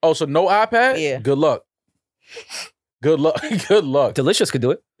iPad. Oh, so no iPad? Yeah. Good luck. Good luck. Good luck. Delicious could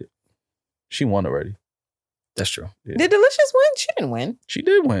do it. She won already. That's true. Yeah. Did Delicious win? She didn't win. She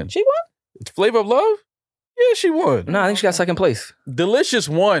did win. She won? Flavor of Love? Yeah, she won. No, I think she got second place. Delicious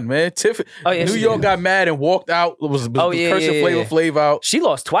won, man. Tiffany. Oh yeah, New she York did. got mad and walked out. Was cursing yeah. Flavor out. She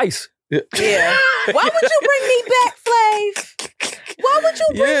lost twice. Yeah. Why would you bring me back, Flav? Why would you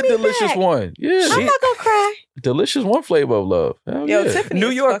bring Yeah, me Delicious back? won. Yeah, I'm not gonna cry. Delicious won Flavor of Love. Hell Yo, yeah. Tiffany New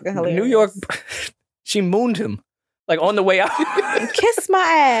is York, fucking hilarious. New York. She mooned him like on the way out. Kiss my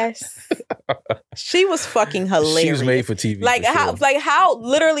ass. She was fucking hilarious. She's made for TV. Like for how, sure. how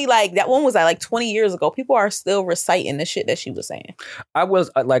literally like that one was like 20 years ago. People are still reciting the shit that she was saying. I was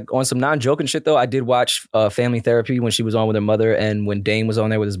like on some non-joking shit though. I did watch Family Therapy when she was on with her mother and when Dane was on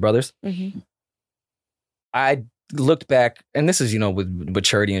there with his brothers. Mm-hmm. I looked back, and this is, with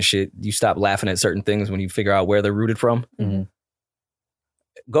maturity and shit, you stop laughing at certain things when you figure out where they're rooted from. Mhm.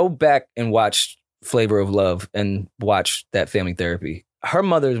 Go back and watch Flavor of Love and watch that Family Therapy. Her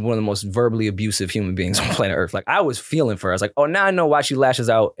mother is one of the most verbally abusive human beings on planet Earth. Like, I was feeling for her. I was like, oh, now I know why she lashes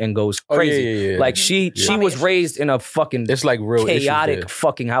out and goes Oh, crazy. yeah. Like, she Yeah. was raised in a fucking It's like real issues chaotic there.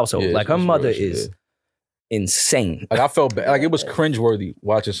 fucking household. Yeah, like, her it's real mother issues is there. insane. Like I felt bad. Like it was cringeworthy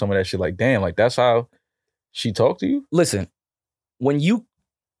watching some of that shit. Like, damn, like that's how she talked to you? Listen, when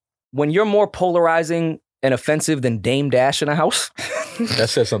you're more polarizing and offensive than Dame Dash in a house, That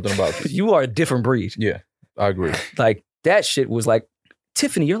says something about you. you are a different breed. Yeah, I agree. Like, that shit was like,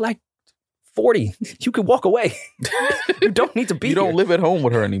 Tiffany, you're like 40. You can walk away. You don't need to be You don't here. live at home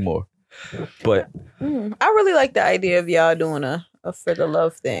with her anymore. But I really like the idea of y'all doing a for the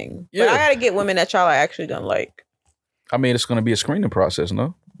love thing. But Yeah. I gotta get women that y'all are actually gonna like. I mean, it's going to be a screening process,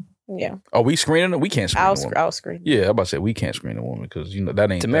 no? Yeah, Are we screening? We can't screen a woman. I'll screen. Yeah, I'm about to say we can't screen a woman because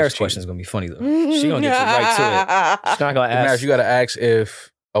that ain't. Tamara's that's question is cheating. gonna be funny though. She gonna get you right to it. She's not gonna Damaris, ask. you got to ask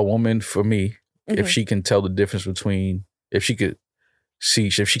if a woman, for me, Mhm. if she can tell the difference between if she could see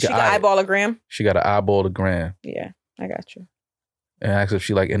if she She could got eyeball a gram. she got to eyeball the gram Yeah, I got you. and ask if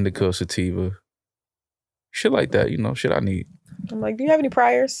she like indica, sativa, shit like that. Shit I need. I'm like, do you have any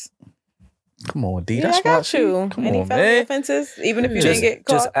priors? Come on, D. Yeah, That's I got why you. Come Any on, felony man. offenses, even if you just, didn't get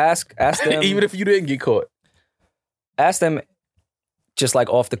caught. just ask them. Even if you didn't get caught. ask them, just like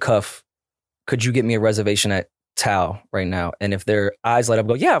off the cuff, could you get me a reservation at Tao right now? And if their eyes light up,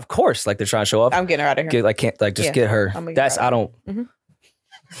 go, yeah, of course. Like they're trying to show off. I'm getting her out of here. Get like can't like just Yeah, get her. I'm gonna get That's her I out. don't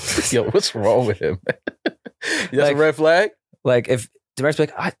Yo, what's wrong with him? That's Like- a red flag. like if Damaris be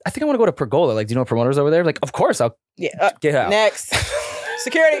like, I think I want to go to Pergola. Like, do you know promoters over there? Like, of course I'll Yeah. get out. Next.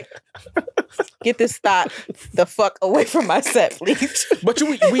 Security. Get this thought the fuck away from my set, please. But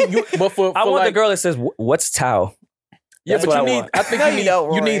but for I want like, the girl that says, "What's Tao?" Yeah, That's but what you I need. want. I think No, you you need.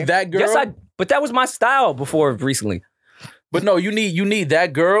 don't, You Rory. need that girl. Yes, but that was my style before recently. But no, you need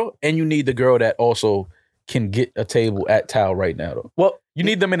that girl, and you need the girl that also can get a table at Tao right now. Though Well, you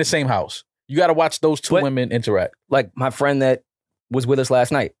need them in the same house. You got to watch those two But- women interact. like my friend that was with us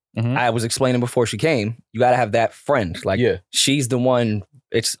last night. Mhm. I was explaining before she came. You got to have that friend. Like, Yeah. she's the one.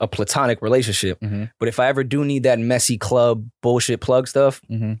 It's a platonic relationship. Mhm. But if I ever do need that messy club bullshit plug stuff,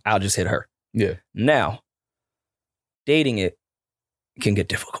 Mhm. I'll just hit her. Yeah. Now, dating it can get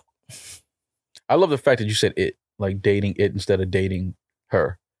difficult. I love the fact that you said it, like dating it instead of dating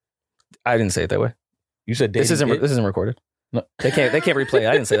her. I didn't say it that way. You said dating it. This isn't recorded. No. They can't replay it.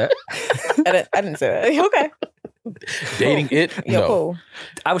 I didn't say that. I didn't say that. Okay. Dating it. Yeah, No. cool.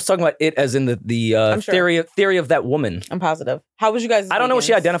 I was talking about it as in the I'm sure. theory of that woman. I'm positive. How was you guys? I don't know what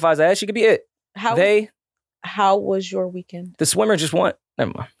she identifies as. She could be it. How was your weekend? The swimmer just want.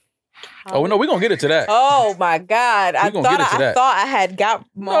 Never mind. Oh no, we're gonna get into that. Oh my God! I gonna get into I that. thought I had got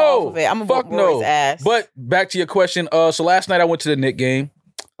more No, off of it. I'm gonna fuck whoop Rory's no. ass. But back to your question. So last night I went to the Knick game.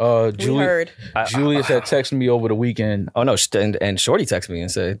 we Julie, heard. Julius had texted me over the weekend. Oh no! And Shorty texted me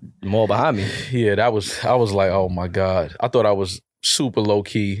and said more behind me. Yeah, I was like, oh my God. I thought I was super low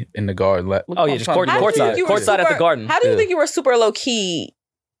key in the garden. Look, Oh, yeah, I'm just trying to How do did you it. think you were courtside at the super- Garden. How do you Yeah. think you were super low key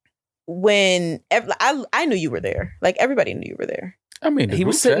when I knew you were there? Like everybody knew you were there. I mean, the He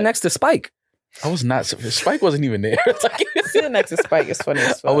was group sitting chat, next to Spike. I was not. Spike wasn't even there. Like, Sitting next to Spike is funny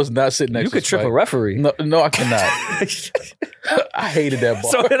as fuck. I was not sitting next You to could trip a Spike. referee. No, I cannot. I hated that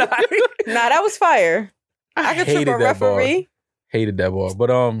bar. So did I. Nah, that was fire. I could trip hated a that bar. referee. Hated that bar. But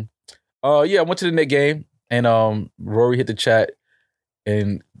yeah, I went to the Knick game and Rory hit the chat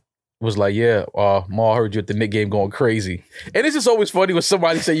and was like, yeah, Ma, I heard you at the Knick game going crazy. And it's just always funny when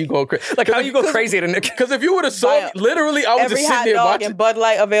somebody say you going crazy. Like, how you go crazy at a Nick? Because if you would have saw, literally, I was Every just hot sitting there dog watching. and Bud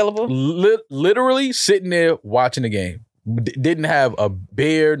Light available. Literally sitting there watching the game. Didn't have a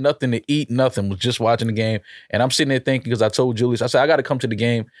beer, nothing to eat, nothing. Was just watching the game. And I'm sitting there thinking, because I told Julius, I said, I got to come to the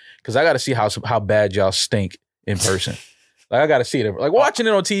game because I got to see how bad y'all stink in person. Like, I got to see it. Like, watching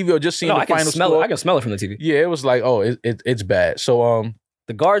it on TV or just seeing No, the I can final smell score. it. I can smell it from the TV. Yeah, it was like, oh, it's bad. So,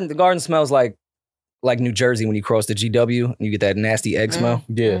 The garden smells like New Jersey when you cross the GW and you get that nasty egg smell.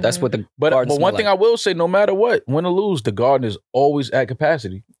 yeah. Mhm. That's what the But garden one smell thing like. I will say, no matter what, win or lose, the garden is always at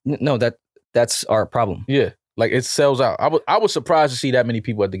capacity. No, that's our problem. Yeah. Like, it sells out. I was surprised to see that many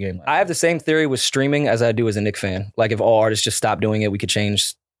people at the game. I have the same theory with streaming as I do as a Knick fan. Like, if all artists just stop doing it, we could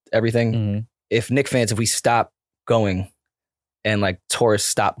change everything. Mhm. If Knick fans, if we stop going and like tourists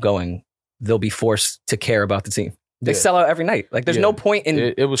stop going, they'll be forced to care about the team. They Yeah. sell out every night. Like, there's Yeah. no point in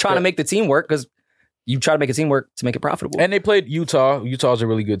It was trying to cra- make the team work because you try to make a team work to make it profitable. And they played Utah. Utah's a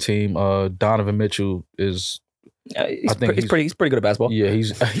really good team. Donovan Mitchell is, He's, I think he's pretty good at basketball. yeah,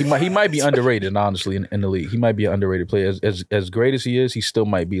 he might be underrated, honestly, in the league. He might be an underrated player. As great as he is, he still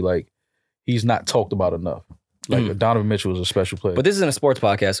might be like, he's not talked about enough. Like, Donovan Mitchell is a special player. But this isn't a sports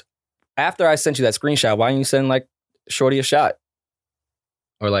podcast. After I sent you that screenshot, why didn't you send like Shorty a shot?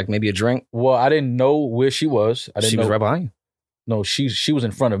 Or like maybe a drink? well, I didn't know where she was. I didn't She know. was right behind you. No, she was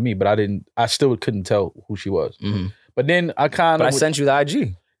in front of me, but I still couldn't tell who she was. Mhm. But then I kind But I of sent you the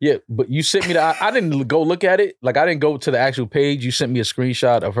IG. yeah, but you sent me I didn't go look at it. Like, I didn't go to the actual page. You sent me a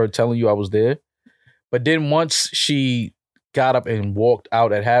screenshot of her telling you I was there. But then once she got up and walked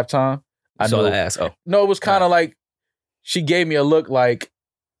out at halftime, I saw know the ass. Oh, No, it was kind of like she gave me a look like,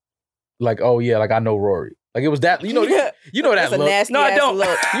 oh yeah, like I know Rory. Like, it was that, you know, Yeah. You know that That's a look. nasty No, I ass don't.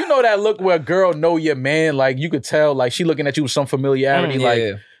 look. You know that look where a girl know your man, like you could tell, like she looking at you with some familiarity,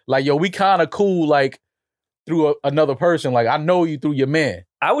 Yeah. like yo, we kind of cool, like through another person. Like I know you through your man.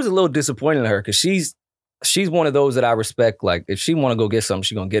 I was a little disappointed in her because she's one of those that I respect. Like if she want to go get something,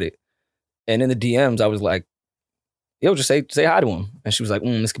 she gonna get it. And in the DMs, I was like, yo, just say hi to him. And she was like,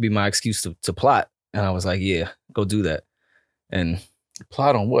 this could be my excuse to plot. And I was like, yeah, go do that. And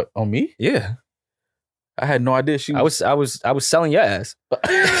Plot on what? On me? yeah, I had no idea she I was selling your ass.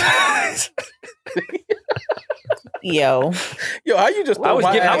 Yo, Yo, how you just I throw was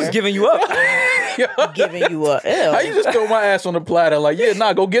my giving, I ass? was giving you up. Yo, giving you a how you just throw my ass on the platter? Like, yeah,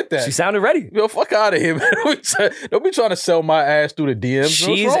 nah, go get that. She sounded ready. Yo, fuck out of here, man. Don't be trying to sell my ass through the DMs.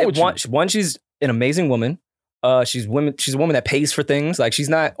 She's What's wrong with you? one. She's an amazing woman. She's a woman that pays for things. Like she's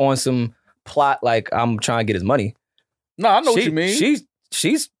not on some plot like I'm trying to get his money. No, I know what you mean.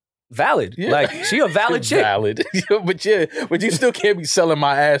 She's valid. Yeah. Like she a valid chick. Valid. but you still can't be selling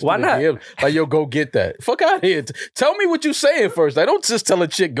my ass. Why through the not? DMs. Like, yo, go get that. Fuck out of here. Tell me what you saying first. I don't just tell a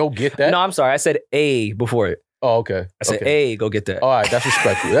chick, go get that. No, I'm sorry. I said A before it. Oh, okay. I said okay. A, go get that. All right, that's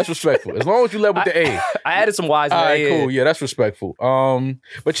respectful. That's respectful. As long as you led with the A. I added some Y's. All right, cool. Yeah, that's respectful.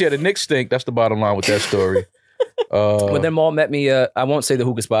 But yeah, the Knicks stink. That's the bottom line with that story. When them all met me, I won't say the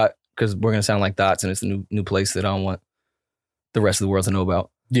hookah spot because we're gonna sound like dots, and it's a new place that I don't want the rest of the world to know about.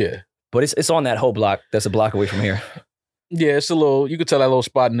 Yeah. But it's on that whole block. That's a block away from here. Yeah, it's a little, you could tell that little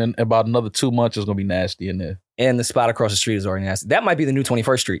spot in about another 2 months is going to be nasty in there. And the spot across the street is already nasty. That might be the new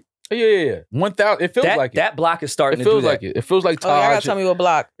 21st Street. Yeah. 1,000, it feels like it. That block is starting It to do feels that. like it. It feels like Oh, y'all gotta Taj. tell me what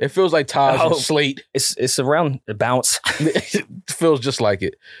block. It feels like Taj Oh. and Slate. It's around the bounce. It feels just like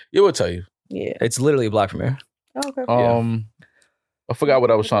it. It will tell you. Yeah. It's literally a block from here. Okay. I forgot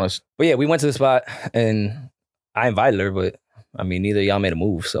what I was trying to. But yeah, we went to the spot and I invited her, but I mean, neither of y'all made a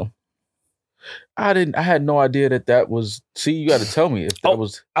move. So I had no idea that was. See, you got to tell me if that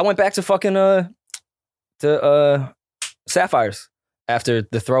was. I went back to fucking Sapphires after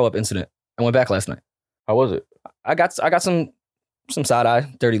the throw up incident. I went back last night. How was it? I got some side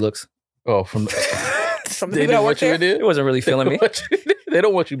eye, dirty looks. Oh, from From the they people that didn't work want you there? in there. It wasn't really feeling me. They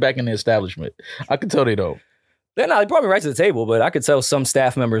don't want you back in the establishment. I can tell they don't. They brought me right to the table, but I could tell some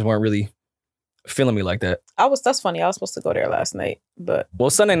staff members weren't really feeling me like that. That's funny. I was supposed to go there last night, but Well,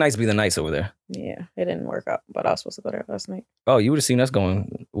 Sunday nights be the nights over there. yeah, it didn't work out. But I was supposed to go there last night. Oh, you would have seen us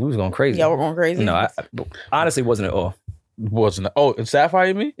going. We was going crazy. Y'all were going crazy. No, I honestly wasn't at all. Wasn't it? Oh, and Sapphire,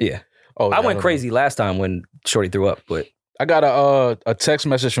 you mean? Yeah. Oh, I went don't crazy last time when Shorty threw up, but know. I got a text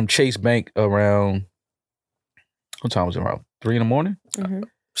message from Chase Bank around. What time was it? Around 3 a.m. Mhm.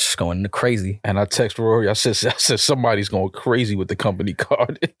 just going crazy. And I text Rory. I said somebody's going crazy with the company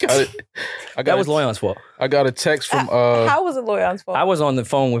card. That was Loyon's fault. I got a text from How was it Loyon's fault? I was on the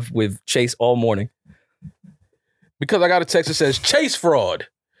phone with Chase all morning. because I got a text that says Chase fraud.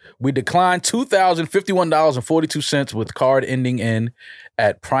 We declined $2,051.42 with card ending in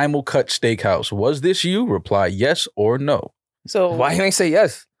at Primal Cut Steakhouse. Was this you? Reply yes or no. So Why you ain't say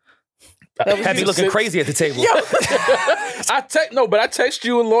yes? That was Have you looking crazy at the table? I text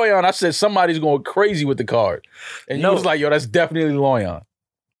you and Loyon. I said somebody's going crazy with the card, and you No. was like, "Yo, that's definitely Loyon."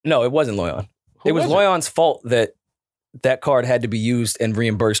 No, it wasn't Loyon. Who It was was it? Loyon's fault that card had to be used and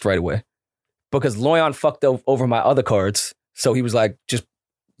reimbursed right away. Because Loyon fucked over my other cards. So he was like, just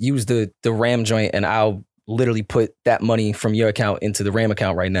use the RAM joint and I'll literally put that money from your account into the RAM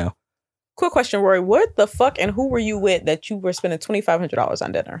account right now. quick question, Rory. What the fuck and who were you with that you were spending $2,500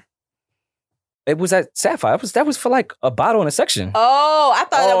 on dinner? It was at Sapphire. That was for like a bottle in a section. Oh, I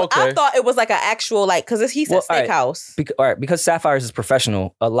thought Oh, I okay. thought it was like an actual because he said Well, all right. steakhouse. All right, because Sapphires is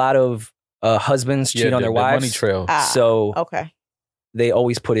professional, a lot of husbands cheat on their wives. Money trail. So Okay. they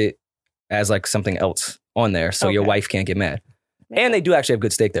always put it as like something else on there so your Okay. wife can't get mad. And they do actually have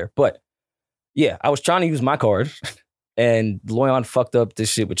good steak there. But yeah, I was trying to use my card and Loyon fucked up this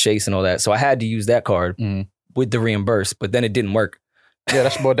shit with Chase and all that. So I had to use that card Mhm. with the reimburse, but then it didn't work. Yeah,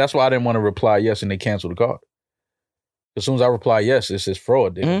 that's why I didn't want to reply yes, and they canceled the card. As soon as I reply yes, it says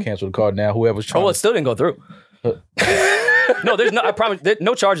fraud. They Mhm. cancel the card now. Whoever's trying. Oh, well, it still didn't go through. No, there's no, I promise,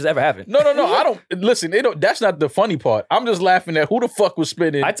 no charges ever happened. No. I don't listen. They don't. That's not the funny part. I'm just laughing at who the fuck was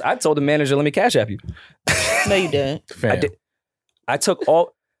spending. I told the manager, let me cash app you. No, you didn't. Fam. I did. I took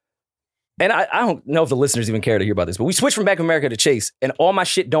all, and I don't know if the listeners even care to hear about this, but we switched from Bank of America to Chase, and all my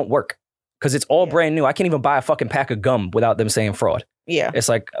shit don't work because it's all Yeah. brand new. I can't even buy a fucking pack of gum without them saying fraud. Yeah. It's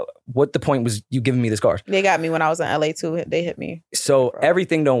like, what the point was you giving me this card? They got me when I was in LA too. They hit me. So Fraud.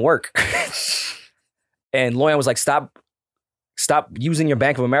 everything don't work. And Loyan was like, stop using your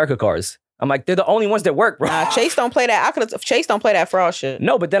Bank of America cards. I'm like, they're the only ones that work, bro. Chase don't play that. Chase don't play that fraud shit.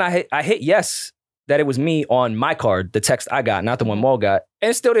 No, but then I hit yes. that it was me on my card, the text I got, not the one Maul got,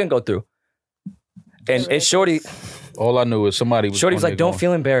 and it still didn't go through. And Shorty, All I knew is somebody was. Shorty was on like, there "Don't going,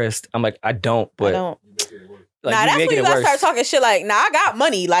 feel embarrassed." I'm like, "I don't," but I don't. like, Nah, that's when making you it gotta worse. start talking shit like, nah, I got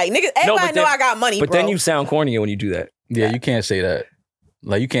money. Like, niggas, everybody know I got money, But bro. then you sound corny when you do that. Yeah, you can't say that.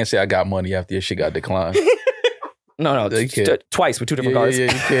 Like, you can't say I got money after your shit got declined. No, You can't. twice with two different cards.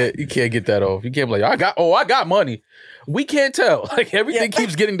 Yeah, you can't get that off. You can't be like, I got money. We can't tell. Like, everything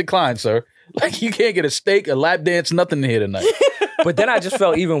keeps getting declined, sir. Like, you can't get a steak, a lap dance, nothing here tonight. But then I just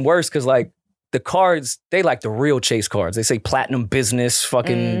felt even worse because like the cards, they like the real Chase cards. They say platinum business,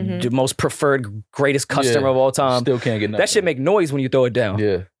 fucking the most preferred, greatest customer Yeah. of all time. Still can't get nothing. That shit make noise when you throw it down.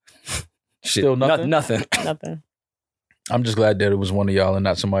 Yeah. Shit, Still nothing? Nothing. Nothing. I'm just glad that it was one of y'all and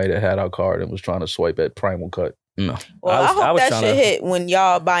not somebody that had our card and was trying to swipe at Primal Cut. No. Well, I hope that trying shit to- hit when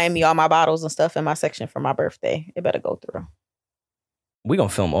y'all buying me all my bottles and stuff in my section for my birthday. It better go through. We gonna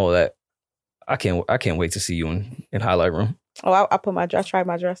film all that. I can't wait to see you in highlight room. Oh, I tried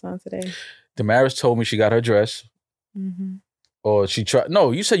my dress on today. Damaris told me she got her dress. Mm-hmm. Or she tried.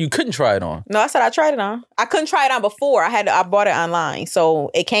 No, you said you couldn't try it on. No, I said I tried it on. I couldn't try it on before. I bought it online,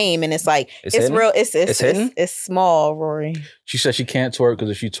 so it came and it's like It's it's hidden? real. It's hidden? It's small, Rory. She said she can't twerk because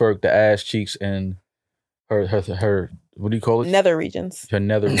if she twerk, the ass cheeks and her what do you call it? Nether regions. Her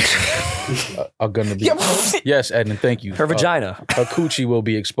nether are gonna be. Yes, Edna, thank you. Her vagina. Her coochie will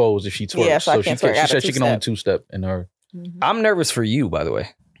be exposed if she twerks. Yeah, so I she can't twerk. I she said gotta she can only two-step. two-step in her. I'm nervous for you, by the way,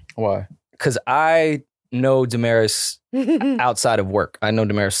 Why? because I know Damaris outside of work. I know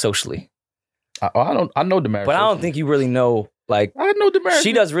Damaris socially, I know Damaris. but I don't think you really know. Like, I know Damaris.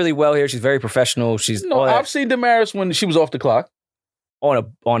 she does really well here. She's very professional. She's No, all that. I've seen Damaris when she was off the clock.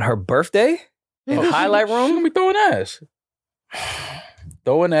 on her birthday in highlight She's gonna room. be throwing ass.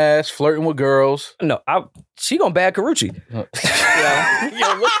 Throwing ass, flirting with girls. No, she gonna bag Karuchi.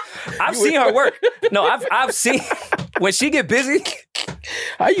 Yo, look, I've seen her work. No, I've seen when she get busy.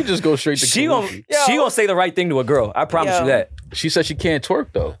 how you just go straight to She Karuchi? gonna say the right thing to a girl. I promise Yo. you that. She said she can't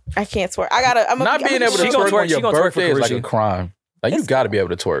twerk though. I can't swear. I'm Not being able to She gonna twerk twerk- on she your gonna twerk for birthday is like a Karuchi. crime. Like, you got to be able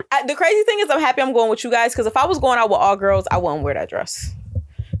to twerk. The crazy thing is, I'm happy I'm going with you guys because if I was going out with all girls, I wouldn't wear that dress.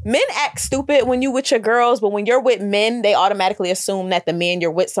 Men act stupid when you with your girls, but when you're with men, they automatically assume that the man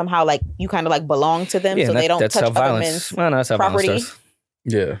you're with somehow like you kind of like belong to them, so they don't that's touch how other violence. men's Well, no, that's how property. violence starts.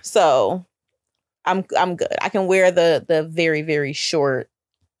 Yeah. So I'm good. I can wear the very, very short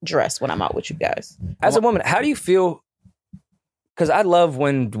dress when I'm out with you guys. As a woman, how do you feel? Because I love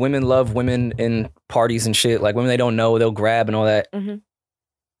when women love women in parties and shit. Like women they don't know, they'll grab and all that. Mhm.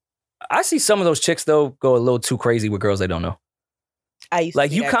 I see some of those chicks though go a little too crazy with girls they don't know. I used Like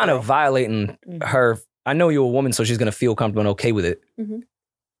to be you that kind girl. of violating Mhm. her. I know you're a woman, so she's gonna feel comfortable and okay with it.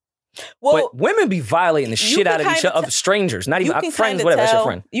 Well, but women be violating the shit can out of each kinda other, strangers, not you even can friends, kinda whatever. That's your tell-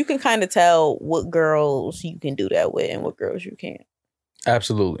 friend. You can kind of tell what girls you can do that with and what girls you can't.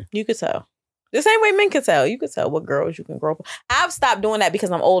 Absolutely. You could tell. The same way men can tell. You could tell what girls you can grow up. I've stopped doing that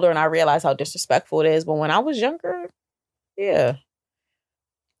because I'm older and I realize how disrespectful it is. But when I was younger, yeah.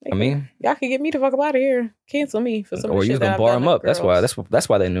 I mean, y'all can get me the fuck up out of here. Cancel me for some or shit you was that gonna I've bar done them to up. That's why. girls. That's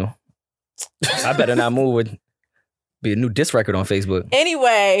why they knew. I better not move with. Be a new diss record on Facebook.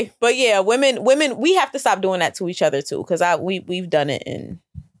 Anyway, but yeah, women, we have to stop doing that to each other too, because we've done it and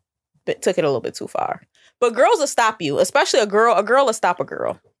took it a little bit too far. But girls will stop you, especially a girl. A girl will stop a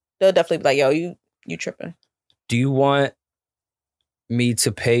girl. They'll definitely be like, "Yo, you tripping." Do you want me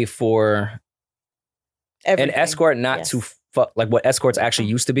to pay for Everything. an escort not Yes. to fuck like what escorts actually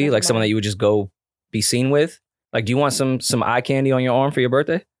used to be, like someone that you would just go be seen with? Like, do you want some eye candy on your arm for your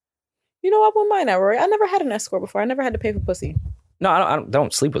birthday? You know, I wouldn't mind that, Rory. I never had an escort before. I never had to pay for pussy. No, I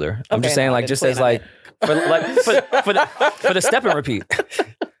don't sleep with her. I'm Okay, just saying, no, I like, didn't just plan as on like for the step and repeat.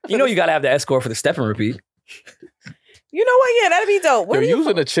 You know, you gotta have the escort for the step and repeat. You know what? Yeah, that'd be dope. Yo,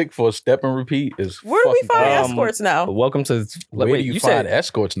 using a chick for a step and repeat is Where do we fucking- find escorts now? Welcome to. Where do you find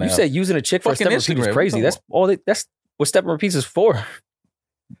escorts now? You said using a chick for a Fucking step and repeat Instagram. is crazy. That's all. That's what step and repeats is for.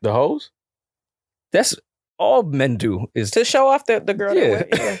 The hoes? That's all men do is To show off the girl. Yeah. That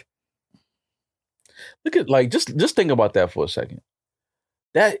yeah. Look at like just think about that for a second.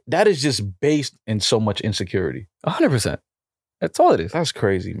 That is just based in so much insecurity. 100%. That's all it is. That's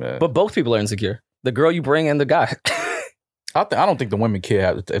crazy, man. But both people are insecure. The girl you bring and the guy. I don't think the women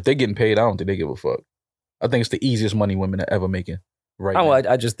care if they're getting paid. I don't think they give a fuck. I think it's the easiest money women are ever making. Right. now.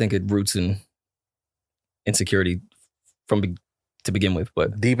 I just think it roots in insecurity to begin with.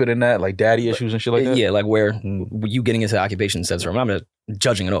 But Deeper than that, like daddy issues and shit like that. yeah, like where you getting into occupation sets from. I'm not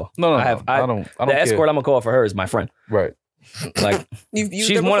judging at all. No, I don't the the escort I'm gonna call for her is my friend. Right. Like You've used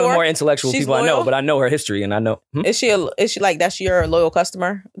she's her one of the before? more intellectual She's people I know, loyal? but I know her history and I know. Is she like that's your loyal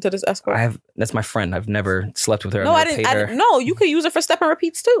customer to this escort? That's my friend. I've never slept with her. No, I've I never didn't. paid I her. didn't. No, you could use it for step and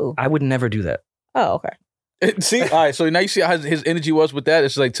repeats too. I would never do that. Oh, okay. See, all right. So now you see how his energy was with that.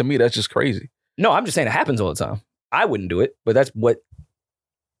 It's like, to me, that's just crazy. No, I'm just saying it happens all the time. I wouldn't do it, but that's what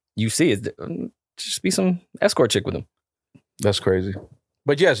you see is just be some escort chick with him. That's crazy.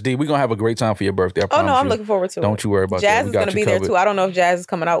 But yes, D, we're gonna have a great time for your birthday. I Oh promise no, I'm you. looking forward to it. Don't you worry about that. Jazz We is got going to you be there covered. too. I don't know if Jazz is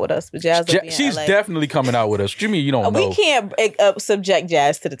coming out with us, but Jazz will be in She's LA. definitely coming out with us. What you mean you don't know? We can't subject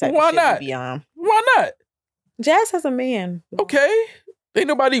Jazz to the type Why of shit not? we be on. Why not? Jazz has a man. Okay. We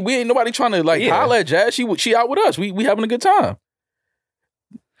ain't nobody trying to like Yeah. holler at Jazz. She out with us. We having a good time.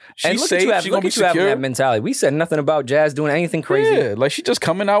 And She's look safe. at you, have, She look gonna be at you having secure. that mentality. We said nothing about Jazz doing anything crazy. Yeah, like she just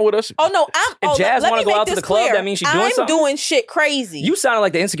coming out with us. Oh no, If Jazz let wanna me go make out to this the club, clear. that means she's doing I'm something? doing shit crazy. You sounded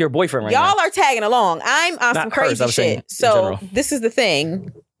like the insecure boyfriend right now. Y'all are tagging along. I'm on Not some hers, crazy I was saying in shit. So general. this is the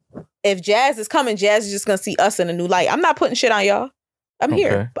thing. If Jazz is coming, Jazz is just gonna see us in a new light. I'm not putting shit on y'all. I'm Okay.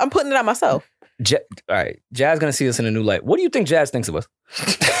 here. I'm putting it on myself. All right, Jazz gonna see us in a new light. What do you think Jazz thinks of us?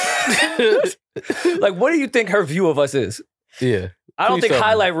 Like, what do you think her view of us is? Yeah. I don't Please think tell me.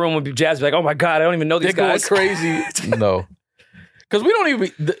 highlight room would be Jazz be like, oh my God, I don't even know these They're going guys. crazy. No. Because we don't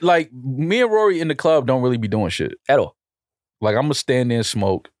even be, like, me and Rory in the club don't really be doing shit. At all. Like, I'm going to stand there and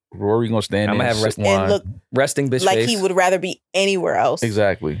smoke. Rory going to stand I'ma there and have rest- sip wine. And look Resting bitch like face. he would rather be anywhere else.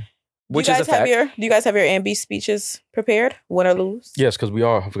 Exactly. Which do you is guys a fact. do you guys have your Ambi speeches prepared? Win or lose? Yes, because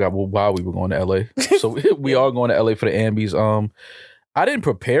I forgot why we were going to LA. So we are going to LA for the Ambies. I didn't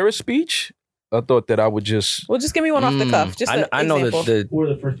prepare a speech. I thought that I would just Well, just give me one off the cuff. Just I know the Who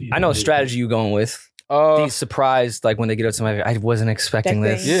are the first people? I know the strategy you going with. These surprised like when they get up to my I wasn't expecting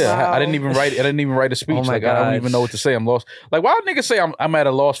That this. thing. yeah, Wow. I didn't even write a speech. Oh my like I don't God. even know what to say. I'm lost. Like why niggas say I'm at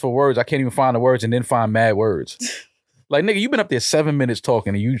a loss for words? I can't even find the words and then find mad words. Like nigga, you've been up there 7 minutes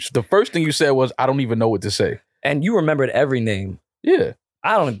talking and the first thing you said was I don't even know what to say. And you remembered every name. Yeah.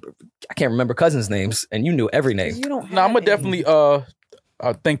 I can't remember cousins' names, and you knew every name. You don't. No, I'm have gonna any. definitely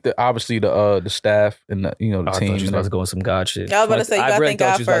I think that obviously the staff and the, the Oh, I thought team you was and about to go on some God shit. I was about to say, you I gotta really thank thought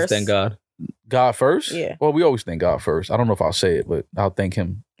God you was about to first. thank God. God first. Yeah. Well, we always thank God first. I don't know if I'll say it, but I'll thank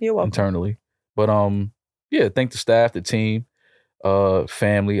him You're welcome. internally. But yeah, thank the staff, the team,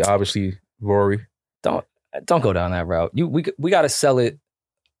 family, obviously Rory. Don't go down that route. We got to sell it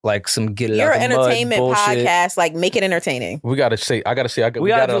like some get it You're out an the mud entertainment bullshit. podcast. Like, make it entertaining. I gotta say, We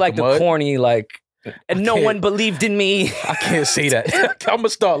got to do like the corny like, and no can't- one believed in me. I can't say that. I'm gonna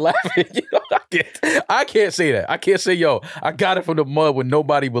start laughing. I can't say that. I can't say, yo, I got it from the mud when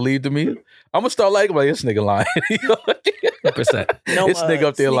nobody believed in me. I'm gonna start like this nigga lying. 100%. No This nigga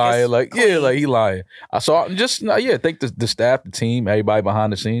up there sneakers lying, like clean. like he lying. I saw thank the staff, the team, everybody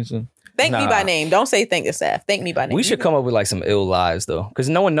behind the scenes, and Thank me Nah. by name. Don't say thank the staff. Thank me by name. We should come up with like some ill lies though, because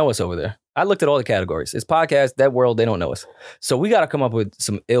no one know us over there. I looked at all the categories. It's podcast, that world, they don't know us. So we got to come up with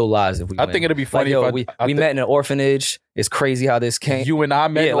some ill lies if we I win. think it'd be Like, funny yo, if we I met in an orphanage. It's crazy how this came. you and I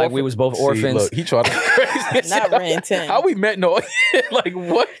met. Yeah, in like orphan- we was both See, orphans. look, he tried to be crazy. Not Renton. How we met? No, like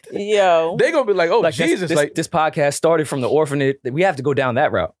what? Yo. They gonna be like, oh like Jesus, this podcast started from the orphanage. We have to go down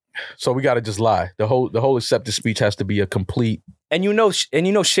that route. so we got to just lie. The whole accepted speech has to be a complete. And you know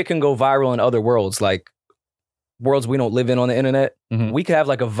shit can go viral in other worlds, like worlds we don't live in on the internet. Mhm. We could have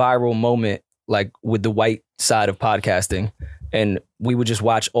like a viral moment, like with the white side of podcasting, and we would just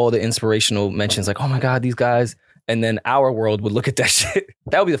watch all the inspirational mentions, like, oh my God, these guys. And then our world would look at that shit.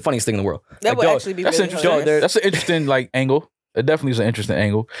 That would be the funniest thing in the world. that like, would yo, actually be That's really interesting. hilarious. That's an interesting like angle. It definitely is an interesting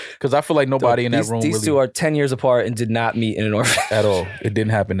angle because I feel like nobody in that room These really two are 10 years apart and did not meet in an orphanage. at all. It didn't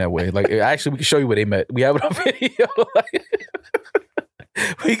happen that way. Like actually, we can show you where they met. We have it on video.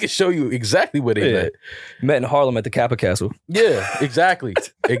 We can show you exactly where they Yeah. met. Met in Harlem at the Kappa Castle. Yeah, exactly,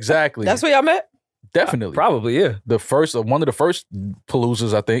 exactly. That's where y'all met? Definitely. Probably, yeah. The first one of the first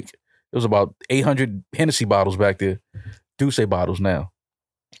Paloozas, I think. It was about 800 Hennessy bottles back there. Douce bottles now.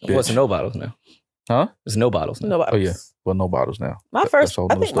 Well, it's no bottles now. Huh? There's no bottles now. Nobody. Oh yeah. Well, no bottles now. My That's first, a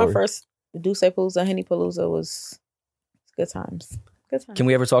whole I nother think my story. first Douce Palooza, Henny Palooza was good times. Good times. Can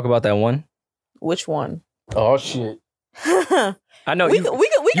we ever talk about that one? Which one? Oh shit. I know we you.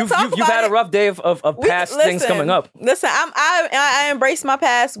 can talk about You've had it. a rough day of We- past things listen, coming up. Listen, I embrace my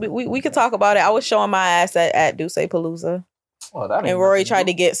past. We could talk about it. I was showing my ass at Douce Palooza, and Rory tried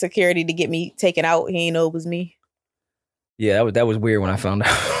to get security to get me taken out. He didn't know it was me. Yeah, that was weird when I found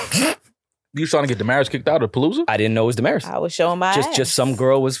out. You trying to get the marriage kicked out of Palooza? I didn't know it was Damaris. I was showing my ass. Just some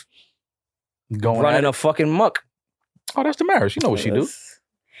girl was Going running at it? a fucking muck. Oh, that's the marriage. You know what she do.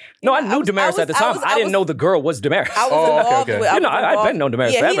 No, I knew Damaris at the time. I didn't know the girl was Damaris. I was involved with. I'd been known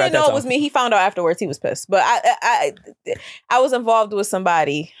Damaris Yeah, he forever at didn't that know time. it was me. He found out afterwards. He was pissed. But I was involved with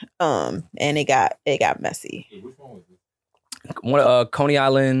somebody, and it got messy. Coney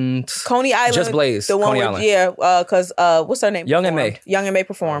Island. Coney Island, Just Blaze. the one Coney with Island. because what's her name? Young and performed. May. Young and May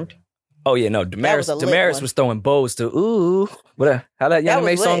performed. Oh yeah, no, Damaris. was a lit Damaris one. was throwing bows to ooh. How that Young That and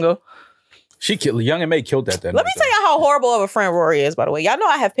May was song lit. go? She killed Young and May killed that. Let me tell you how horrible of a friend Rory is. By the way, y'all know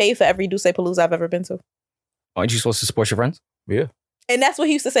I have paid for every Duce Palooza I've ever been to, Aren't you supposed to support your friends? Yeah. and that's what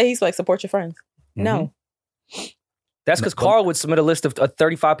he used to say. He's like, support your friends. No, That's because Carl would submit a list of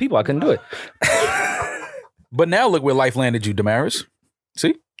 35 people. I couldn't do it. But now look where life landed you, Damaris.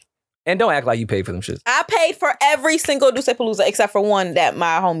 See? And don't act like you paid for them shits. I paid for every single Duce Palooza except for one that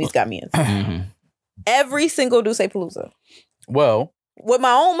my homies got me into. Mm-hmm. Every single Duce Palooza Well, with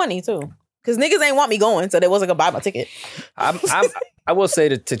my own money too, because niggas ain't want me going, so they wasn't gonna buy my ticket. I will say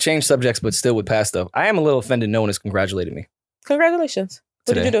to change subjects, but still with past stuff. I am a little offended no one has congratulated me. Congratulations.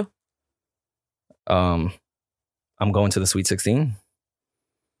 What did you Today. do? I'm going to the Sweet 16.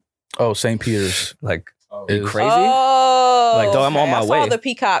 oh, St. Peter's. Like, is- crazy? Oh, Like, dog, I'm on my I saw way. the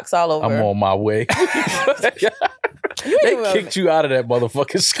peacocks all over. I'm on my way. They kicked you out of that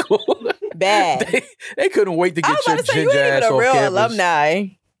motherfucking school. Bad. they couldn't wait to I get was your about to say, you ginger ain't ass even a off real campus. alumni.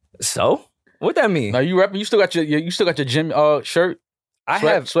 So? What that mean? Now you rapping? You still got your gym shirt? I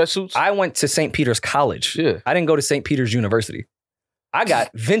have sweatsuits. I went to St. Peter's College. Yeah. I didn't go to St. Peter's University. I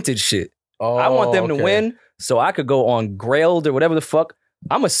got vintage shit. Oh, I want them okay. to win so I could go on Grailed or whatever the fuck.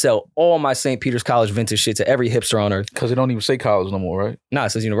 I'm going to sell all my St. Peter's College vintage shit to every hipster on earth. Because they don't even say college no more, right? Nah, it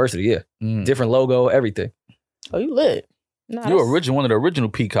says university, yeah. Mm. Different logo, everything. Oh, you lit. Nah, You're that's- one of the original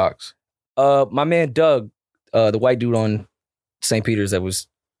peacocks. My man Doug, the white dude on St. Peter's that was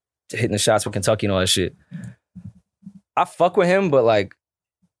hitting the shots with Kentucky and all that shit. I fuck with him, but like,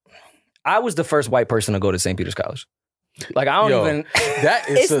 I was the first white person to go to St. Peter's College. Like, I don't Yo, even... That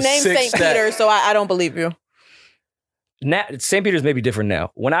is It's a named sick St. stat. Peter, so I don't believe you. Now, St. Peter's may be different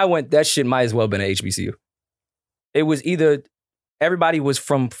now. When I went, that shit might as well have been at HBCU. It was either everybody was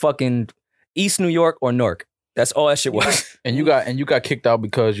from fucking East New York or Newark. That's all that shit was. And you got kicked out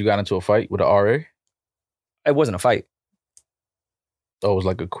because you got into a fight with the RA. It wasn't a fight. Oh, it was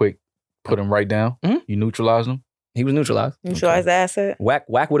like a quick put him right down. Mhm. You neutralized him. He was neutralized. Neutralize the asset. Whack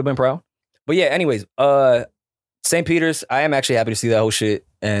would have been proud. But yeah, anyways, St. Peter's, I am actually happy to see that whole shit.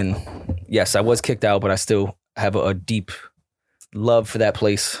 And yes, I was kicked out, but I still have a deep love for that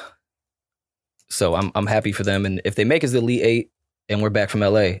place. So I'm happy for them. And if they make us the Elite Eight and we're back from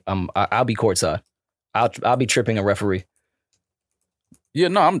LA, I'll be courtside. I'll be tripping a referee. Yeah,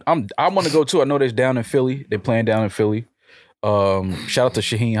 no, I want to go too. I know they're down in Philly. They're playing down in Philly. Shout out to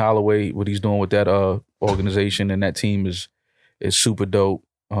Shaheen Holloway, what he's doing with that organization, and that team is super dope.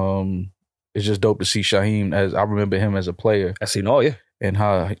 It's just dope to see Shaheen, as I remember him as a player I seen all, yeah. and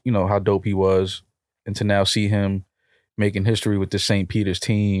how dope he was, and to now see him making history with the St. Peter's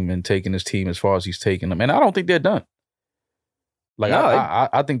team and taking his team as far as he's taken them. And I don't think they're done. Like No,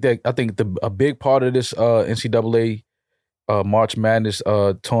 I think a big part of this NCAA March Madness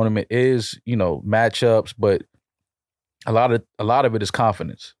tournament is matchups, but a lot of it is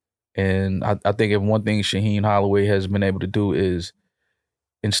confidence. And I think if one thing Shaheen Holloway has been able to do is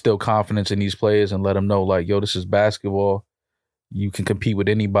instill confidence in these players and let them know, like, yo, this is basketball. You can compete with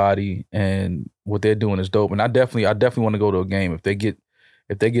anybody, and what they're doing is dope. And I definitely want to go to a game if they get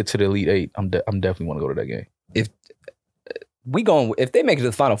to the Elite Eight. I'm definitely want to go to that game. If they make it to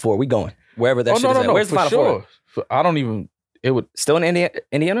the Final Four, we going wherever that shit is at. Where's the for Final sure. Four? I don't even. It would. Still in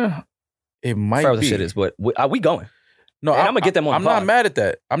Indiana? It might Wherever be. the shit is, but we going. No, And I'm gonna get them on I'm the not pod. mad at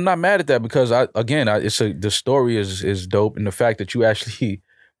that. I'm not mad at that because the story is dope, and the fact that you actually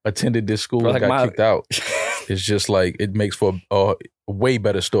attended this school Bro, and like got kicked out is just like, it makes for a way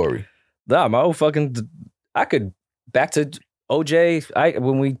better story. Nah, my old fucking. I could back to OJ.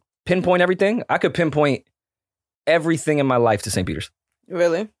 When we pinpoint everything, I could pinpoint everything in my life to St. Peter's.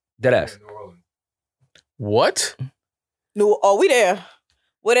 Really? Dead ass. What? No. Oh, we there.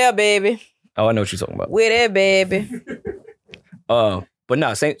 We're there, baby. Oh, I know what you're talking about. We're there, baby. But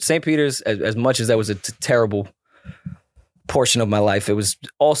no, St. Peter's, as much as that was a terrible portion of my life, it was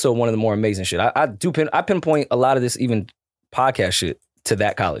also one of the more amazing shit. I pinpoint a lot of this even podcast shit to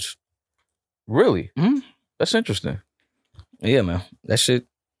that college. Really? Mhm. That's interesting. Yeah, man. That shit.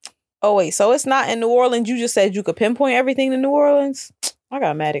 Oh wait, so it's not in New Orleans. You just said you could pinpoint everything to New Orleans. I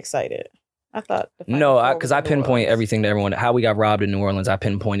got mad excited. I thought No, because I pinpoint everything to everyone. How we got robbed in New Orleans, I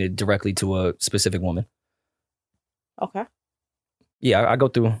pinpointed directly to a specific woman. Okay. Yeah, I go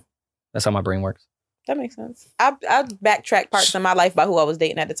through. That's how my brain works. That makes sense. I backtrack parts of my life by who I was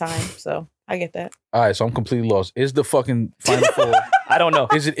dating at the time, so I get that. All right, so I'm completely lost. Is the fucking Final Four? I don't know.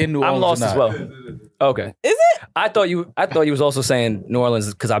 Is it in New I'm Orleans? lost or as not? well. Okay. Is it? I thought you was also saying New Orleans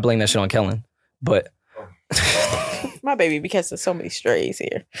because I blame that shit on Kellen. But My baby, because there's so many strays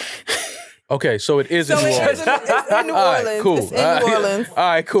here. Okay, so it is So in New Orleans. it's in New All right, Orleans. cool. It's in New Orleans. All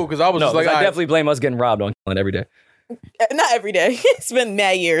right, cool. Because I was no, just like, 'cause I all right. definitely blame us getting robbed on Kellen every day. Not every day. It's been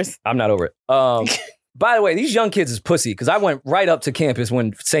mad years. I'm not over it. By the way, these young kids is pussy because I went right up to campus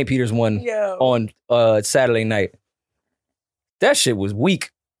when St. Peter's won Yo. on Saturday night. That shit was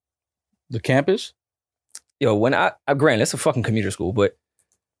weak. The campus? Yo, when I granted, it's a fucking commuter school, but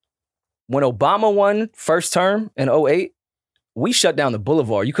when Obama won first term in 2008, we shut down the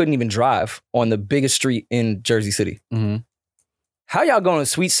boulevard. You couldn't even drive on the biggest street in Jersey City. Mm-hmm. How y'all going to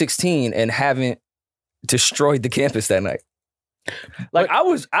Sweet 16 and haven't destroyed the campus that night? Like, I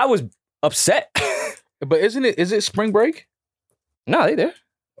was upset. But is it spring break? No, they there.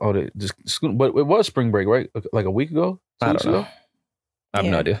 Oh, but it was spring break, right? Like a week ago? 2 I weeks don't know. ago? I have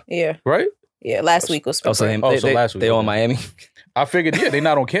no idea. Yeah. Right? Yeah. Last week was spring Also, break. so last week, they all in okay. Miami. I figured, yeah, they're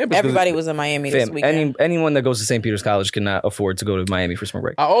not on campus. 'cause Everybody was in Miami this Fam, weekend. anyone that goes to St. Peter's College cannot afford to go to Miami for spring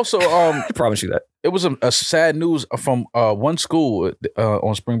break. I also, I promise you that. it was a sad news from one school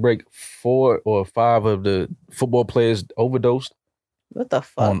on spring break. 4 or 5 of the football players overdosed. What the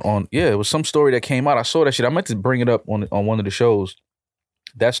fuck? It was some story that came out. I saw that shit. I meant to bring it up on one of the shows.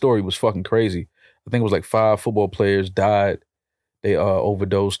 That story was fucking crazy. I think it was like 5 football players died. They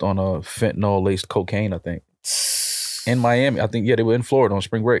overdosed on fentanyl laced cocaine, I think. In Miami. I think, they were in Florida on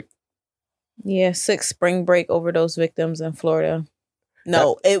spring break. Yeah, 6 spring break overdose victims in Florida.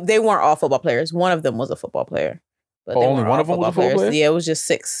 No, they weren't all football players. One of them was a football player. But they only weren't one all of them was a football players. player? Yeah, it was just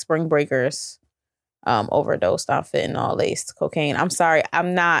 6 spring breakers overdosed on fentanyl laced cocaine. I'm sorry,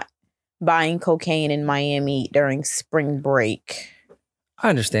 I'm not buying cocaine in Miami during spring break. I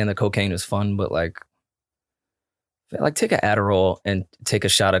understand that cocaine is fun, but like take an Adderall and take a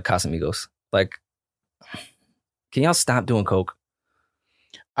shot of Casamigos. Like, can y'all stop doing coke?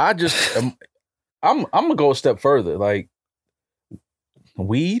 I just, I'm gonna go a step further. Like,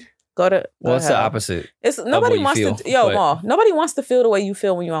 weed. Well, it's the hell. opposite. It's nobody what you wants feel, to. Yo, but- Ma, nobody wants to feel the way you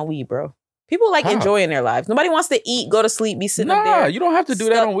feel when you're on weed, bro. People like How? enjoying their lives. Nobody wants to eat, go to sleep, be sitting up Nah, there. you don't have to do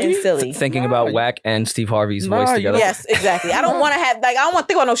that stuck on and weed. silly. Thinking Nah, about Whack and Steve Harvey's Nah, voice you- together. Yes, exactly. I don't want to have I don't want to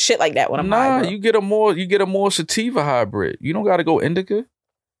think about no shit like that when I'm high. Nah, Bro. you get a more sativa hybrid. You don't got to go indica.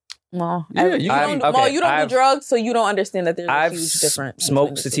 Ma, Yeah, you don't, can- Ma, okay, you don't I've- do drugs, so you don't understand that there's a I've huge difference.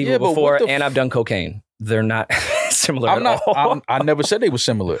 smoked between the two. sativa Yeah, but before, what the and I've done cocaine. They're not similar I'm at not. all. I never said they were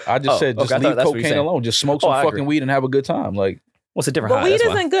similar. I just Oh, said just okay, I thought leave that's what you're cocaine saying. alone. Just smoke Oh, some I fucking agree. weed and have a good time. Like, What's a different But high? weed That's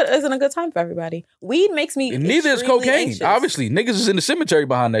why. isn't a good time for everybody. Weed makes me neither is extremely cocaine. anxious. Obviously, niggas is in the cemetery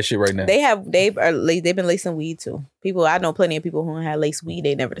behind that shit right now. They've been lacing weed too. People, I know plenty of people who had laced weed.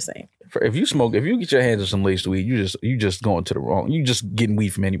 They never the same. If you get your hands on some laced weed, you just going to the wrong. You just getting weed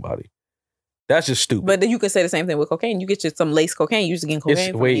from anybody. That's just stupid. But then you can say the same thing with cocaine. You get you some laced cocaine. You just getting cocaine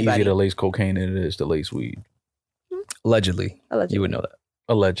It's from way anybody. easier to lace cocaine than it is to lace weed. Allegedly. Allegedly. You would know that.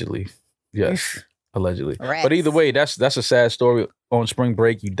 Allegedly, yes, allegedly. Rats. But either way, that's a sad story. On spring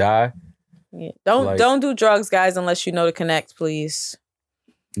break, you die. Yeah. Like- Don't do drugs, guys, unless you know to connect, please.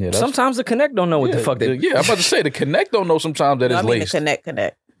 Yeah, that's, Sometimes the Connect don't know what the fuck they. Yeah, I'm about to say the Connect don't know sometimes that No, it's I mean laced. to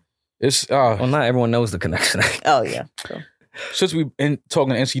connect. It's Well, not everyone knows the connection. Oh yeah. So, since we been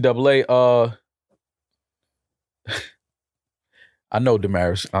talking NCAA, I know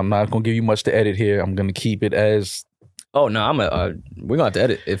Damaris. I'm not gonna give you much to edit here. I'm gonna keep it as Oh no, we're gonna have to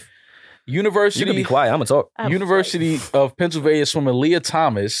edit. If you can be University quiet, I'm gonna talk. I'm University of Pennsylvania swimmer Leah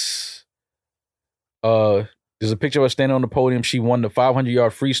Thomas. There's a picture of her standing on the podium. She won the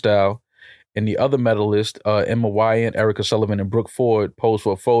 500-yard freestyle, and the other medalists, Emma Wyant, Erica Sullivan, and Brooke Ford, posed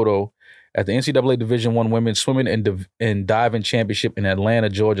for a photo at the NCAA Division I Women's Swimming and Diving Championship in Atlanta,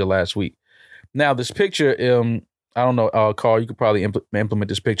 Georgia, last week. Now, this picture, I don't know, Carl, you could probably implement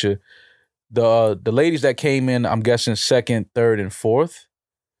this picture. The ladies that came in, I'm guessing second, third, and fourth,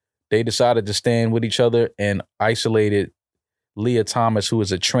 they decided to stand with each other and isolated Leah Thomas, who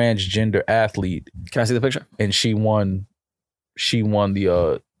is a transgender athlete, Can I see the picture? and she won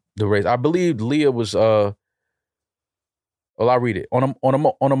the race. I believe Leah was well, I'll read it.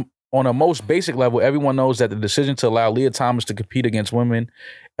 On a most basic level, everyone knows that the decision to allow Leah Thomas to compete against women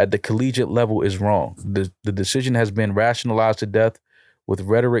at the collegiate level is wrong. The decision has been rationalized to death with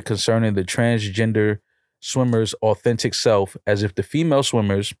rhetoric concerning the transgender swimmer's authentic self, as if the female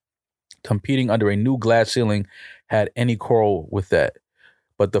swimmers competing under a new glass ceiling had any quarrel with that.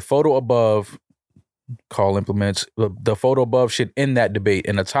 But the photo above Call implements. The photo above should end that debate.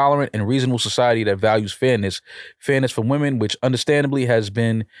 In a tolerant and reasonable society that values fairness for women, which understandably has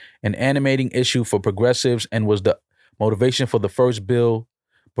been an animating issue for progressives and was the motivation for the first bill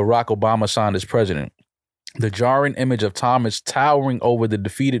Barack Obama signed as president. The jarring image of Thomas towering over the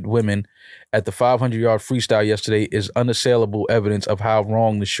defeated women at the 500-yard freestyle yesterday is unassailable evidence of how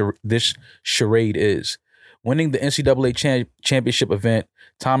wrong this charade is. Winning the NCAA championship event,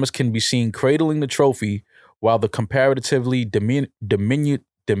 Thomas can be seen cradling the trophy while the comparatively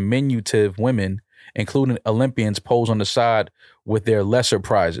diminutive women, including Olympians, pose on the side with their lesser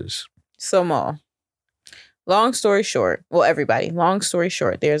prizes. So, Maul, long story short, long story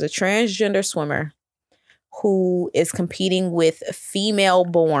short, there's a transgender swimmer who is competing with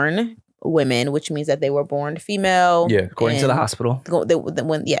female-born women, which means that they were born female. Yeah, According to the hospital.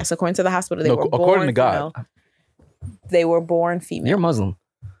 Yes, according to the hospital, they were born according to God. female. They were born female. You're Muslim.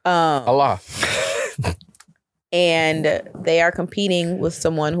 Allah. And they are competing with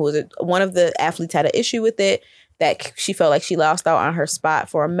someone who is one of the athletes had an issue with it, that she felt like she lost out on her spot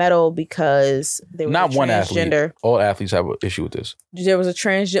for a medal because there was Not a one transgender. athlete. All athletes have an issue with this. There was a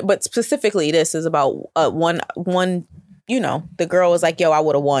transgender, but specifically this is about one, the girl was like, yo, I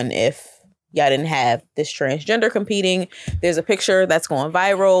would have won if y'all didn't have this transgender competing. There's a picture that's going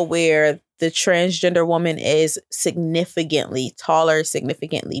viral where the transgender woman is significantly taller,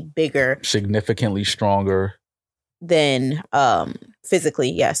 significantly bigger, Significantly stronger. than physically,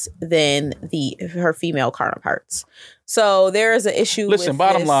 yes, than her female counterparts. So there is an issue. Listen, with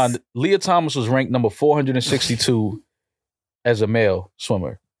bottom this. line, Leah Thomas was ranked number 462 as a male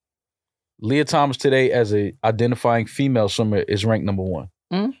swimmer. Leah Thomas today, as a identifying female swimmer, is ranked number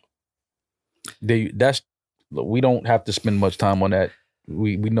 1. We don't have to spend much time on that.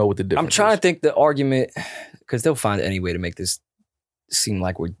 We know what the difference. I'm trying is. to think the argument, because they'll find any way to make this seem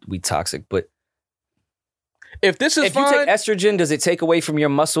like we toxic. But If this is if fine, you take estrogen, does it take away from your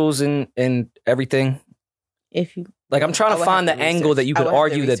muscles and everything? If you Like, I'm trying I to would find the have to angle that you research- could I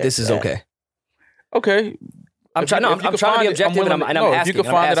would have to argue that this is research that. okay. okay. I'm trying to be objective, and I'm asking. If you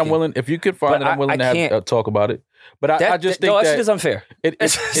can find it, I'm willing. If you can find But it, I'm willing to I have can't- talk about it. But I just think that that shit is unfair. That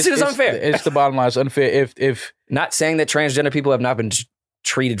shit is unfair. It's the bottom line. It's unfair. If Not saying that transgender people have not been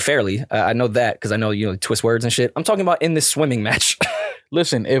treated fairly. I know that because I know twist words and shit. I'm talking about in this swimming match.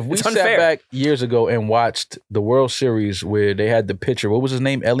 listen, if we It's sat unfair. back years ago and watched the World Series where they had the pitcher, what was his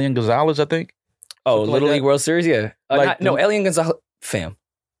name? Elian Gonzalez, I think. Oh, Something Little like League that? World Series, yeah. No, Elian Gonzalez, fam.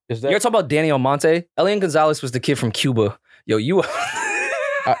 Is that You're talking about Danny Almonte. Elian Gonzalez was the kid from Cuba. Yo, you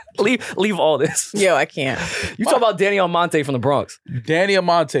leave all this. Yo, I can't. You talk about Danny Almonte from the Bronx. Danny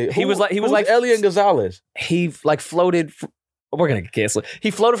Amonte? He was like Elian Gonzalez. He floated. We're gonna get canceled. He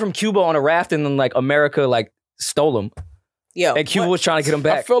floated from Cuba on a raft, and then America stole him, Yo, and Cuba was trying to get him I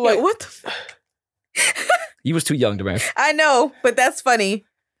back. feel like what? You was too young, Damaris. I know, but that's funny.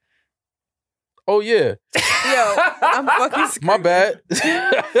 oh yeah, Yo, I'm fucking screaming. my bad.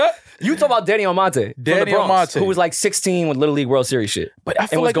 You talk about Danny Almonte, from the Danny Bronx, Almonte. who was 16 with Little League World Series shit. But I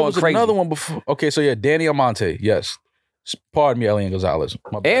feel was like there going was crazy. another one before. Okay, so yeah, Danny Almonte. Yes, pardon me, Elian Gonzalez.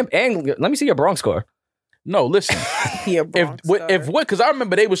 My bad. And let me see your Bronx score. No, listen. Here, If what? Because I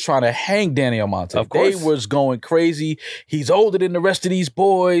remember they was trying to hang Danny Almonte. Of course. They was going crazy. He's older than the rest of these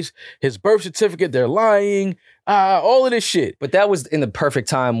boys. His birth certificate, they're lying. All of this shit. But that was in the perfect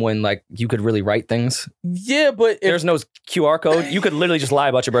time when you could really write things. Yeah, but if There's no QR code. You could literally just lie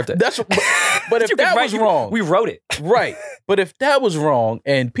about your birthday. that's but if You could that write- was you could- wrong, we wrote it. right? But if that was wrong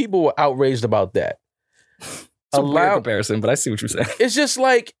and people were outraged about that, It's a weird comparison, but I see what you're saying. it's just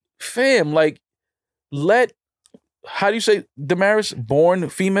fam, how do you say, Damaris? Born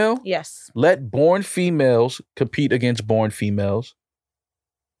female? Yes. Let born females compete against born females.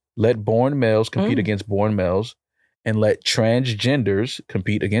 Let born males compete against born males. And let transgenders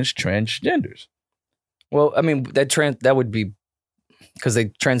compete against transgenders. Well, I mean, that would be because they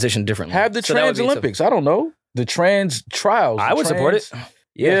transition differently. Have the So that would trans be Olympics. I don't know. The trans trials. I the would support it. trans-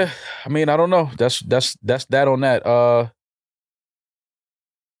 Yeah. I mean, I don't know. That's that on that.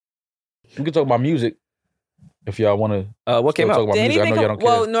 We can talk about music if y'all want to. What came talk out? about Did music. I anything know y'all come?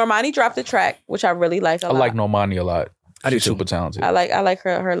 don't care. Well, Normani dropped a track, which I really like a I lot. like Normani a lot. I do She's too. super talented. I like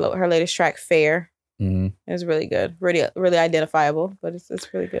her latest track, Fair. Mhm. It was really good, really really identifiable, but it's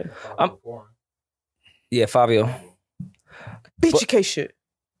really good. Yeah, Fabio. BGK shit.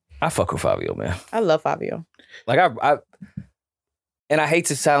 I fuck with Fabio, man. I love Fabio. And I hate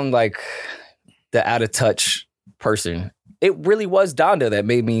to sound like the out of touch person. It really was Donda that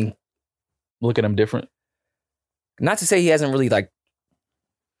made me. Look at him different. Not to say he hasn't really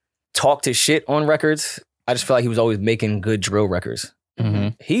talked his shit on records. I just feel like he was always making good drill records. Mm-hmm.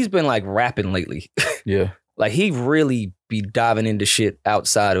 He's been like rapping lately. Yeah. Like he really be diving into shit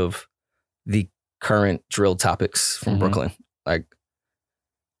outside of the current drill topics from Mhm. Brooklyn. Like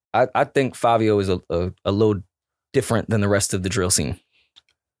I think Fabio is a little different than the rest of the drill scene.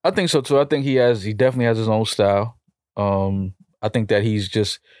 I think so too. I think he definitely has his own style. I think that he's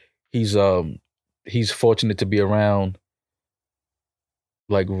fortunate to be around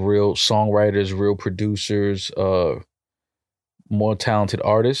like real songwriters, real producers, more talented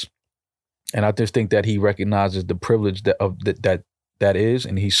artists. And I just think that he recognizes the privilege that is,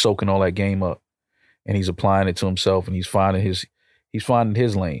 and he's soaking all that game up, and he's applying it to himself, and he's finding his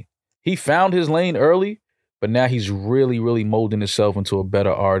lane. He found his lane early, but now he's really, really molding himself into a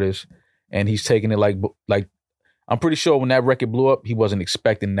better artist, and he's taking it like I'm pretty sure when that record blew up, he wasn't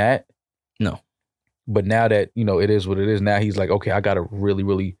expecting that. No. But now that, it is what it is, now he's like, okay, I got to really,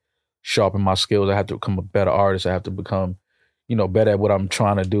 really sharpen my skills. I have to become a better artist. I have to become, better at what I'm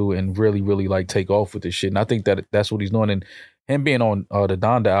trying to do and really, really like take off with this shit. And I think that that's what he's doing. And him being on the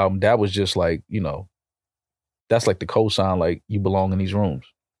Donda album, that was just like, that's like the cosign, like you belong in these rooms.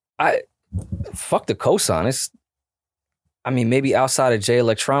 Fuck the cosign. Maybe outside of Jay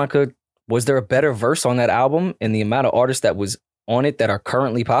Electronica, was there a better verse on that album and the amount of artists that was on it that are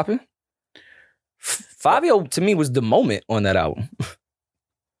currently popping? Fabio to me was the moment on that album.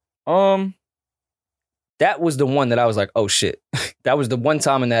 That was the one that I was like, oh shit. That was the one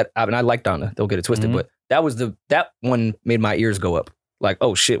time in that album. I like Donda, don't get it twisted, but that one made my ears go up. Like,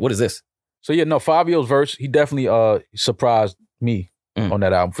 oh shit, what is this? So yeah, no, Fabio's verse, he definitely surprised me on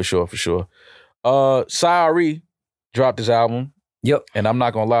that album for sure. Syari dropped his album. Yep. And I'm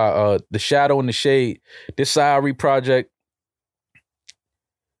not gonna lie, The Shadow and the Shade, this Syari project,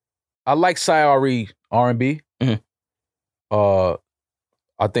 I like Syari R&B. Mm-hmm.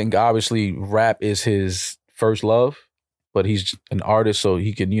 I think obviously rap is his first love, but he's an artist, so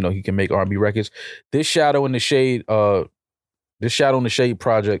he can, he can make R&B records. This Shadow in the Shade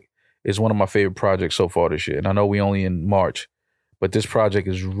project is one of my favorite projects so far this year. And I know we only in March, but this project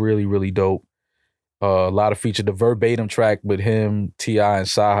is really, really dope. A lot of features. The verbatim track with him, T.I. and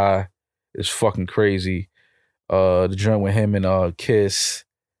Saha is fucking crazy. The joint with him and Kiss.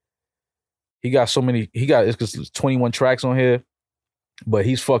 It's 21 tracks on here, but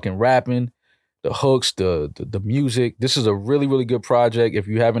he's fucking rapping. The hooks, the music. This is a really, really good project. If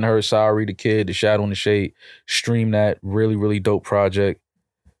you haven't heard Syari the Kid, The Shadow and the Shade, stream that. Really, really dope project.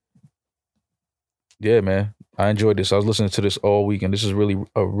 Yeah, man. I enjoyed this. I was listening to this all week, and this is really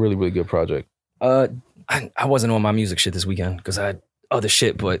a really, really good project. I wasn't on my music shit this weekend because I had other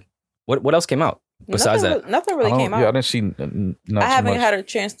shit, but what else came out besides that? Nothing really came out. Yeah, I didn't see not I too haven't much. had a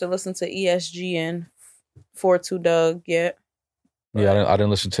chance to listen to ESG and 4-2 Doug yet. Yeah, I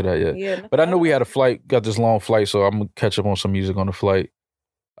didn't listen to that yet. Yeah, But I know we had a flight, got this long flight, so I'm gonna catch up on some music on the flight.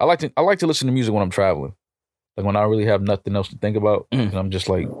 I like to listen to music when I'm traveling. Like when I really have nothing else to think about, and I'm just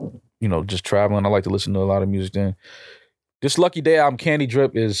like, just traveling. I like to listen to a lot of music then. This Lucky Day album, Candy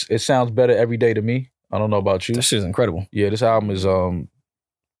Drip, it sounds better every day to me. I don't know about you. This shit's incredible. Yeah, this album is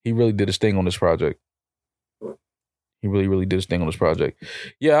he really did his thing on this project. He really, really did his thing on this project.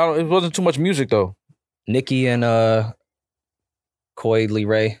 Yeah, it wasn't too much music though. Nicki and Coi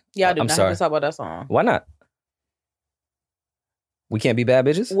Leray. Yeah, I do I'm not sorry. have to talk about that song. Why not? We can't be bad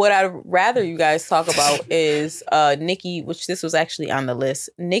bitches? What I'd rather you guys talk about is Nicki, which this was actually on the list.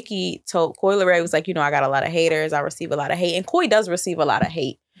 Nicki told Coi Leray was like, I got a lot of haters. I receive a lot of hate. And Coi does receive a lot of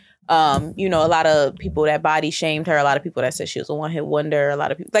hate. A lot of people that body shamed her, a lot of people that said she was a one-hit wonder, a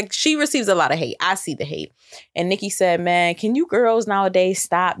lot of people, like, she receives a lot of hate. I see the hate. And Nicki said, man, can you girls nowadays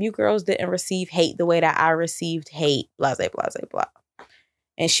stop? You girls didn't receive hate the way that I received hate, blah, blah, blah, blah.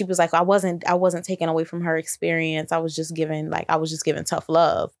 And she was like, I wasn't taken away from her experience. I was just given tough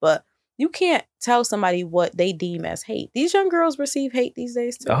love. But you can't tell somebody what they deem as hate. These young girls receive hate these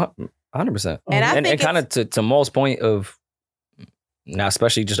days too. 100%. And kind of to Maul's point of now,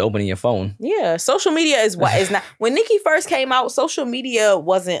 especially just opening your phone. Yeah, social media is what is not. When Nicki first came out, social media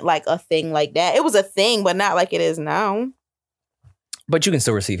wasn't like a thing like that. It was a thing, but not like it is now. But you can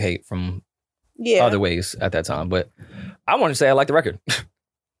still receive hate from other ways at that time. But I want to say I like the record.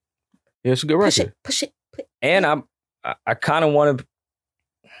 Yeah, it's a good record. Push it. And I kind of want to.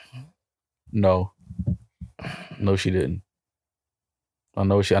 No, she didn't. I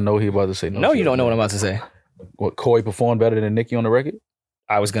know he about to say no. No, you don't know what I'm about to say. What, Coi performed better than Nicki on the record?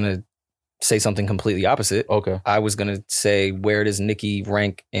 I was gonna say something completely opposite. Okay. I was gonna say, where does Nicki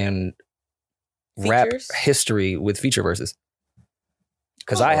rank in rap history with feature verses?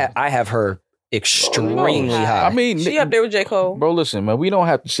 Because I have her extremely high. I mean, she up there with J. Cole. Bro, listen, man, we don't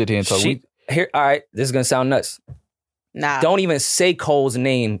have to sit here and talk. All right, this is gonna sound nuts. Nah. Don't even say Cole's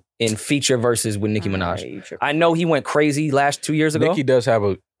name in feature verses with Nicki Minaj. Alright, you tripping. I know he went crazy last 2 years ago. Nicki does have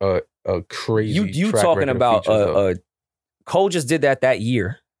a crazy. you track talking record of about features, though. Cole just did that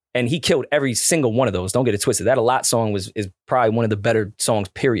year, and he killed every single one of those. Don't get it twisted. That A Lot song is probably one of the better songs,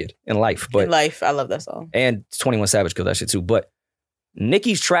 period, in life. But In life, I love that song. and 21 Savage killed that shit too. But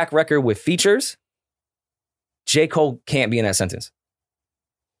Nicki's track record with features, J. Cole can't be in that sentence.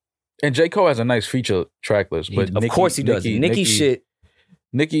 And J. Cole has a nice feature track list, but Of course he does. Nicki shit.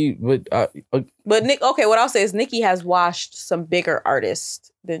 Nicki, but But Nick, okay, what I'll say is Nicki has washed some bigger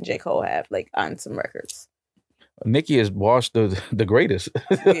artists than J. Cole have, like on some records. Nicki has washed the greatest.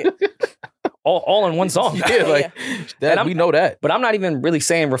 Yeah. All in one song. Yeah, like that. And We know that. But I'm not even really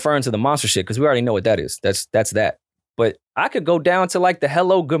referring to the monster shit because we already know what that is. That's that. But I could go down to like the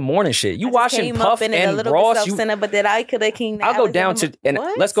Hello Good Morning shit. You watching Puff and Ross? But then I could have came. I'll go down to and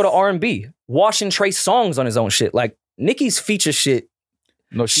let's go to R&B. Washing Trey Songz on his own shit. Like Nicki's feature shit.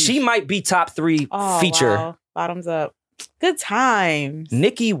 No, She might be top 3 feature. Wow. Bottoms up. Good times.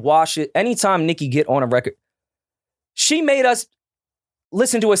 Nicki wash it. Anytime Nicki get on a record, she made us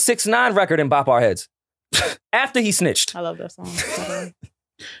listen to a 6ix9ine record and bop our heads after he snitched. I love that song.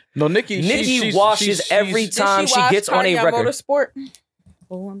 No, Nicki. Nicki washes every time she gets on a record. Motorsport.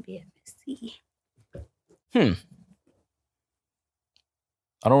 Oh, I'm BMC.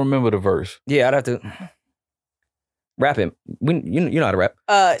 I don't remember the verse. Yeah, I'd have to rap him. You know how to rap.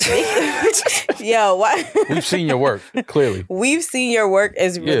 Yo, why? We've seen your work clearly. We've seen your work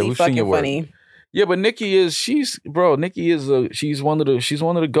is really we've seen your fucking work. funny. Yeah, but Nicki is she's one of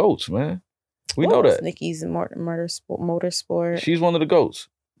the goats, man. We know that. Nicki's motorsport. She's one of the goats.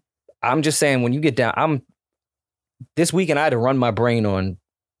 I'm just saying when you get down, this weekend I had to run my brain on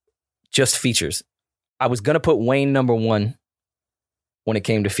just features. I was gonna put Wayne number 1 when it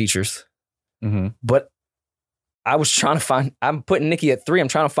came to features, but I was trying to find. I'm putting Nicki at 3. I'm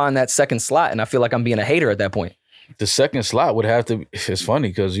trying to find that second slot, and I feel like I'm being a hater at that point. The second slot would have to. It's funny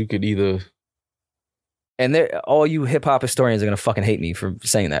because you could either. And all you hip hop historians are gonna fucking hate me for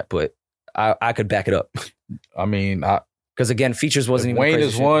saying that, but I could back it up. I mean, because again, features wasn't even Wayne crazy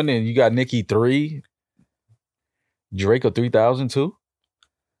is shit. 1, and you got Nicki 3. Drake a 3,000 too.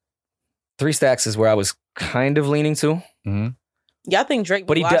 3 Stacks is where I was kind of leaning to. Y'all think Drake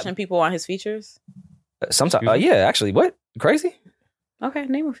But be he watching people on his features? Sometimes, yeah, actually, what crazy? Okay,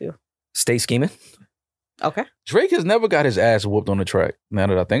 name a few. Stay scheming. Okay. Drake has never got his ass whooped on the track. Now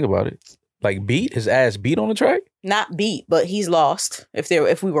that I think about it, like his ass beat on the track. Not beat, but he's lost.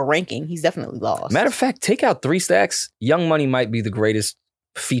 If we were ranking, he's definitely lost. Matter of fact, take out 3 Stacks. Young Money might be the greatest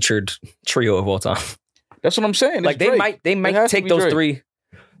featured trio of all time. That's what I'm saying. Like It's they Drake. might It has to take be those Drake. 3.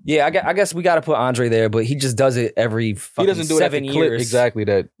 Yeah, I guess we got to put Andre there, but he just does it every He fucking doesn't do it at 7 the clip years. exactly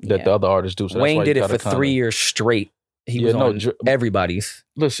that the other artists do. So that's Wayne why did you it for gotta 3 kinda- years straight. He Yeah, was no, on everybody's.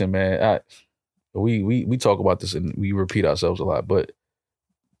 Listen, man, we talk about this and we repeat ourselves a lot, but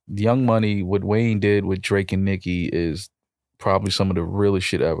Young Money, what Wayne did with Drake and Nicki is probably some of the realest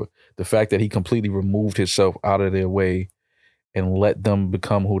shit ever. The fact that he completely removed himself out of their way and let them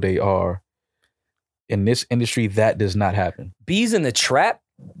become who they are. In this industry, that does not happen. Bees in the Trap.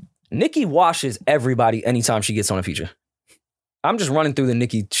 Nicki washes everybody anytime she gets on a feature. I'm just running through the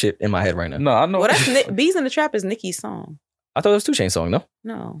Nicki shit in my head right now. No, I know. Well, that's Bees in the Trap is Nicki's song. I thought it was 2 Chainz song, no?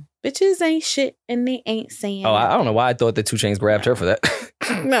 No. Bitches ain't shit and they ain't saying Oh, I don't know why I thought the 2 Chainz grabbed her for that.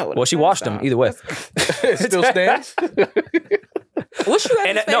 No. Well, she washed them either way. It still stands. What's you guys'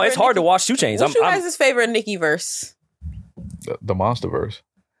 And favorite no, it's hard to Nicki- wash 2 Chainz. What's you guys' favorite Nicki verse? The Monster verse.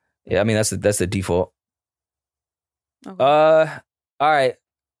 Yeah, I mean that's the default. Okay. All right.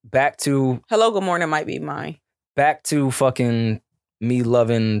 Back to Hello, Good Morning might be mine. fucking me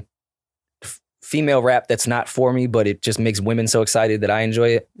loving female rap that's not for me, but it just makes women so excited that I enjoy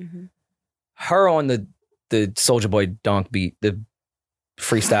it. Mhm. Her on the Soulja Boy donk beat, the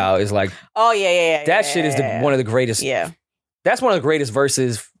freestyle is like Oh yeah. that shit is one of the greatest. Yeah. That's one of the greatest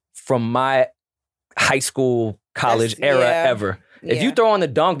verses from my high school, college That's- era yeah. ever. If Yeah. you throw on the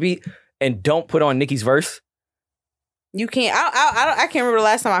donk beat and don't put on Nicki's verse, You can't. I can't remember the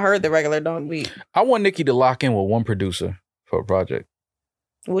last time I heard the regular dog beat. I want Nicki to lock in with one producer for a project.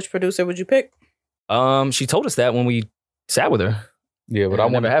 Which producer would you pick? she told us that when we sat with her. Yeah, but It I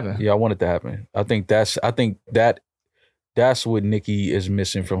want never happened. Yeah, I want it to happen. I think that's what Nicki is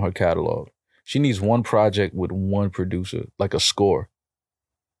missing from her catalog. She needs one project with one producer, like a score.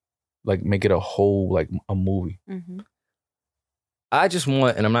 Like make it a whole, like a movie. Mm-hmm. I just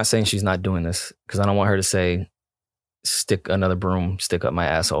want, and I'm not saying she's not doing this because I don't want her to say, stick another broom, stick up my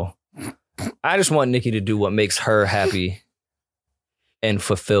asshole. I just want Nicki to do what makes her happy and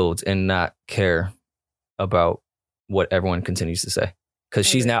fulfilled and not care about what everyone continues to say. Because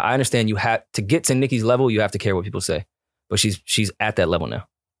she's now, I understand you have to get to Nicki's level, you have to care what people say. But she's at that level now.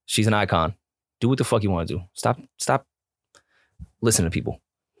 She's an icon. Do what the fuck you want to do. Stop listening to people.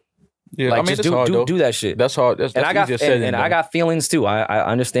 Yeah, Like, I mean, just it's hard, though. do that shit. That's hard. That's I got easier said than I done. got feelings too. I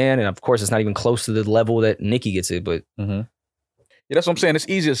understand, and of course, it's not even close to the level that Nicki gets it. But Yeah, that's what I'm saying. It's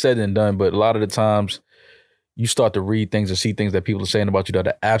easier said than done, but a lot of the times you start to read things and see things that people are saying about you that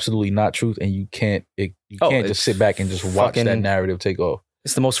are absolutely not truth, and you can't it's just sit back and just watch that fucking- narrative take off.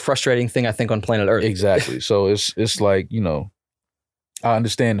 it's the most frustrating thing I think on planet Earth. Exactly. So it's like, you know, I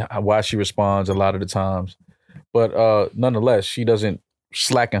understand why she responds a lot of the times, but nonetheless, she doesn't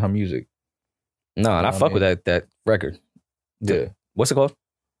slacken her music. No, and I I fuck mean- with that record. Yeah, What's it called?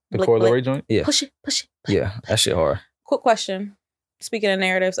 the Blick, Coi blick. Leray joint. Yeah. Push it. Yeah, that shit hard. Quick question. Speaking of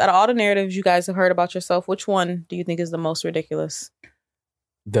narratives, out of all the narratives you guys have heard about yourself, which one do you think is the most ridiculous?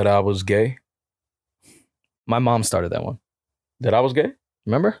 That I was gay. My mom started that one. That I was gay.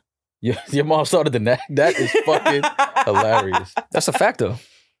 Remember? Yeah, your mom started the that is fucking hilarious. That's a fact, though.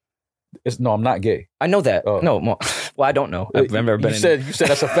 No, I'm not gay. I know that. Oh. No, well, I don't know. I've never been. You said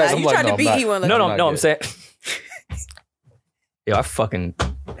that's a fact. I'm You like, tried no, to I'm beat not. you on the- No, not I'm gay. saying. Yo, I fucking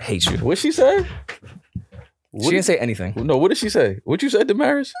hate you. What she say? She didn't say anything. No, what did she say? What you said,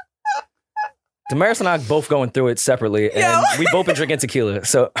 Damaris? Damaris and I both going through it separately, and Yo. we both been drinking tequila.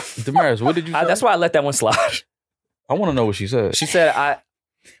 So Damaris, what did you say? that's why I let that one slide. I want to know what she said. She said,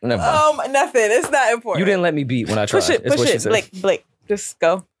 never mind. Nothing. It's not important. You didn't let me beat when I tried. Push it. is what she Push said. it. Blake. Just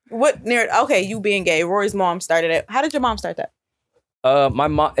go. What narrative? Okay, you being gay. Rory's mom started it. How did your mom start that? My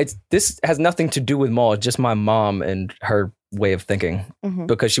mom. This has nothing to do with Maul. It's just my mom and her way of thinking. Mhm.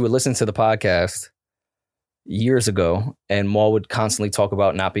 Because she would listen to the podcast years ago, and Maul would constantly talk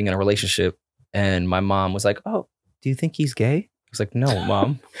about not being in a relationship. And my mom was like, "Oh, do you think he's gay?" I was like, "No,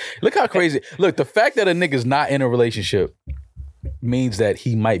 mom." Look how crazy. Look, the fact that a nigga's not in a relationship means that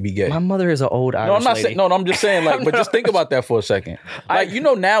he might be gay. My mother is an old Irish No, I'm not lady. saying. No, I'm just saying. Like, but just think about that for a second. Like, you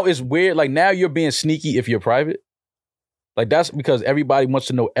know, now it's weird. Like, now you're being sneaky if you're private. Like, that's because everybody wants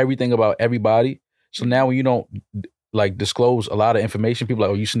to know everything about everybody. So now when you don't like disclose a lot of information, people are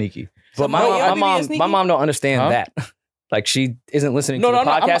like, "Oh, you sneaky." But my No, y'all mom, be being my sneaky? mom don't understand Huh? that. Like, she isn't listening No, to no, the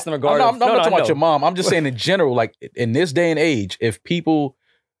I'm podcast in regard of. I'm not talking about know. your mom. I'm just saying in general. Like, in this day and age, if people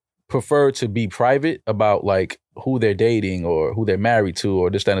prefer to be private about like who they're dating or who they're married to or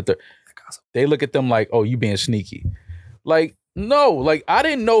this, that, and the third, they look at them like, "Oh, you being sneaky." Like, no, like I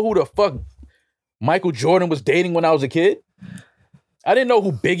didn't know who the fuck Michael Jordan was dating when I was a kid. I didn't know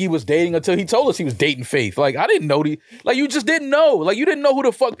who Biggie was dating until he told us he was dating Faith. Like, I didn't know like you just didn't know. Like, you didn't know who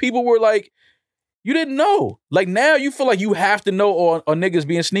the fuck people were. Like, you didn't know. Like, now you feel like you have to know or niggas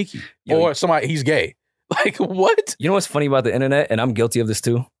being sneaky Yo, or somebody he's gay. Like, what? You know what's funny about the internet, and I'm guilty of this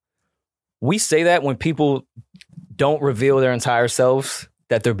too. We say that when people don't reveal their entire selves,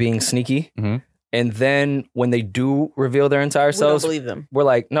 that they're being sneaky, Mhm. and then when they do reveal their entire We don't selves, believe them. we're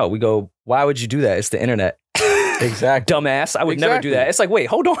like, no. We go, why would you do that? It's the internet. Exactly. Dumbass. I would never do Exactly. that. It's like, wait,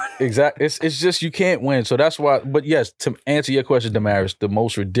 hold on. Exactly. It's just you can't win. So that's why. But yes, to answer your question, Damaris, the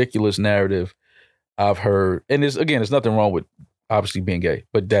most ridiculous narrative I've heard, and there's nothing wrong with obviously being gay,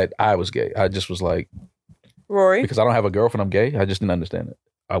 but that I was gay. I just was like, Rory, because I don't have a girlfriend, I'm gay. I just didn't understand it.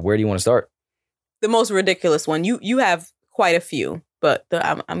 Where do you want to start? the most ridiculous one. You have quite a few, but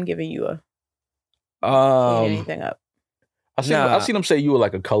I'm giving you a clean anything up. I seen Nah. I seen them say you were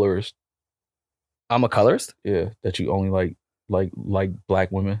like a colorist. I'm a colorist. Yeah, that you only like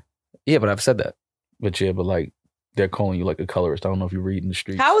black women. Yeah, but I've said that. But like they're calling you like a colorist. I don't know if you read in the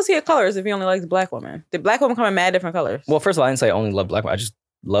streets. How is he a colorist if he only likes black women? Did black women come in mad different colors? Well, first of all, I didn't say I only love black women. I just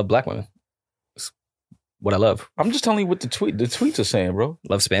love black women. It's what I love. I'm just telling you what the tweets are saying, bro.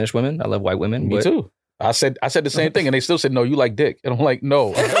 Love Spanish women. I love white women. Me but- too. I said the same thing, and they still said no. You like dick, and I'm like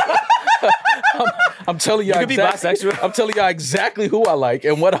no. I'm telling you, You could be bisexual. I'm telling y'all exactly who I like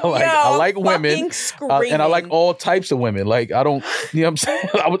and what I like. Yo, I like fucking women, and I like screaming. all types of women. Like I don't, you know what I'm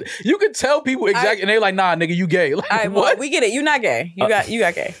saying? You could tell people exactly, and they're like, nah, nigga, you gay. Like All right, well, what? we get it. You not gay. You got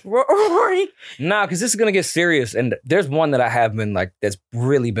gay. Rory. Nah, because this is gonna get serious, and there's one that I have been like that's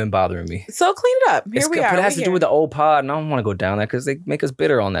really been bothering me. So clean it up. Here It's we good, are. but it has We to do here. with the old pod, and I don't want to go down that because they make us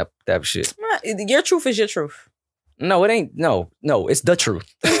bitter on that shit. Your truth is your truth. No, it ain't. No, it's the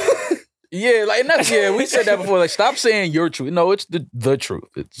truth. Yeah, like and that's we said that before. Like, stop saying your truth. No, it's the truth.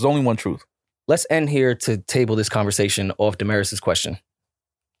 It's only one truth. Let's end here to table this conversation off Damaris's question.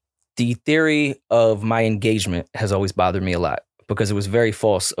 The theory of my engagement has always bothered me a lot because it was very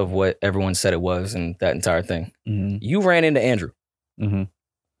false of what everyone said it was and that entire thing. Mm-hmm. You ran into Andrew Mm-hmm.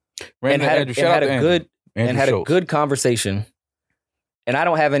 and had a Schultz. good conversation. And I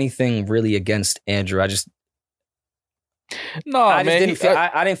don't have anything really against Andrew. I just No, I just man. didn't feel.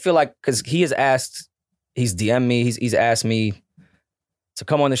 I didn't feel like because he has asked, he's DM'd me, he's asked me to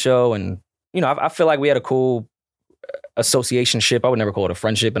come on the show, and I feel like we had a cool associationship. I would never call it a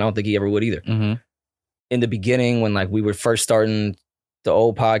friendship, and I don't think he ever would either. Mm-hmm. In the beginning, when like we were first starting the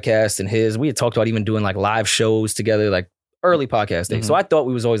old podcast and his, we had talked about even doing like live shows together, like early podcast days. Mhm. So I thought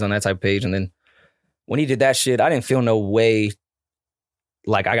we was always on that type of page, and then when he did that shit, I didn't feel no way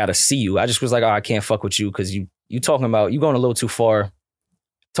like I gotta see you. I just was like, oh, I can't fuck with you because you talking about, you going a little too far.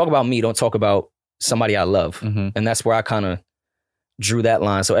 Talk about me, don't talk about somebody I love. Mm-hmm. And that's where I kind of drew that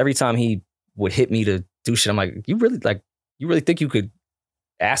line. So every time he would hit me to do shit, I'm like, you really think you could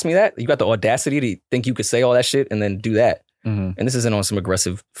ask me that? You got the audacity to think you could say all that shit and then do that? Mm-hmm. And this isn't on some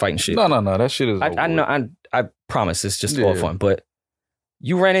aggressive fighting shit. No, that shit is. I know. I promise it's just all fun. But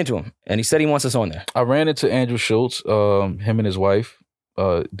you ran into him, and he said he wants us on there. I ran into Andrew Schultz, him and his wife,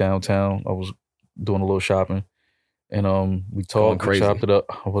 downtown. I was doing a little shopping, and we talked. We chopped it up.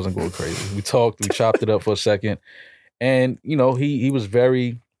 I wasn't going crazy. We talked. We chopped it up for a second, and he was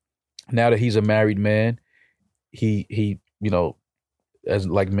very. Now that he's a married man, he as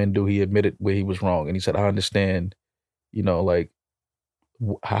like men do, he admitted where he was wrong, and he said, "I understand,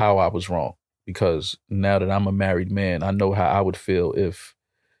 how I was wrong, because now that I'm a married man, I know how I would feel if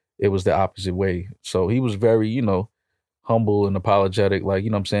it was the opposite way." So he was very, humble and apologetic, like, you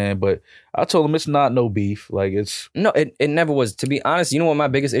know what I'm saying? But I told him it's not no beef. Like, it's... No, it never was. To be honest, you know what my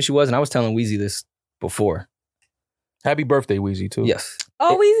biggest issue was? And I was telling Weezy this before. Happy birthday, Weezy, too. Yes.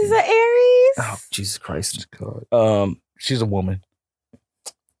 Oh, Weezy's an Aries. Oh, Jesus Christ. God. She's a woman.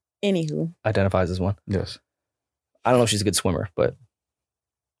 Anywho. Identifies as one. Yes. I don't know if she's a good swimmer, but...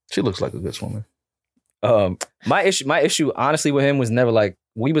 She looks like a good swimmer. My issue, honestly, with him was never like...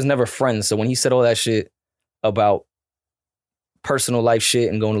 We was never friends. So when he said all that shit about personal life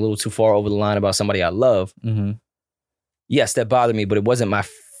shit and going a little too far over the line about somebody I love, yes, that bothered me, but it wasn't my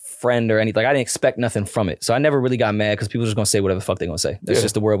friend or anything. Like, I didn't expect nothing from it. So I never really got mad because people are just going to say whatever the fuck they're going to say. That's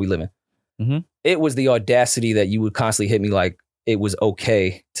just the world we live in. Mm-hmm. It was the audacity that you would constantly hit me like it was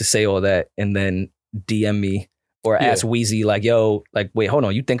okay to say all that and then DM me or ask Weezy like, yo, like, wait, hold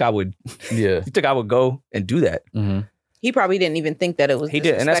on. You think I would go and do that? Mm-hmm. He probably didn't even think that it was. He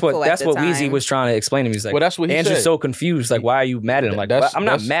did, and that's what Weezy was trying to explain to me. He's like, well, that's what he Andrew's said. so confused. Like, why are you mad at him? Like, I'm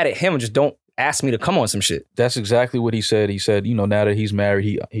not mad at him. Just don't ask me to come on some shit. That's exactly what he said. He said, now that he's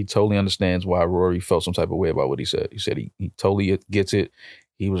married, he totally understands why Rory felt some type of way about what he said. He said he totally gets it.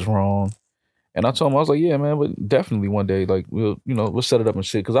 He was wrong. And I told him, I was like, yeah, man, but definitely one day, like, we'll set it up and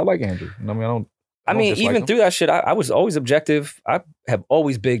shit. Because I like Andrew. I mean, even through that shit, I was always objective. I have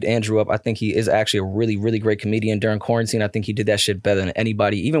always bigged Andrew up. I think he is actually a really, really great comedian during quarantine. I think he did that shit better than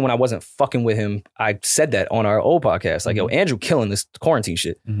anybody. Even when I wasn't fucking with him, I said that on our old podcast. Like, yo, Andrew killing this quarantine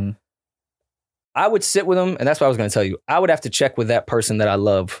shit. Mm-hmm. I would sit with him, and that's what I was going to tell you. I would have to check with that person that I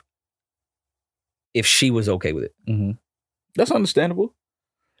love if she was okay with it. Mm-hmm. That's understandable.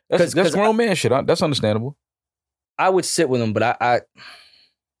 That's grown man shit. That's understandable. I would sit with him, but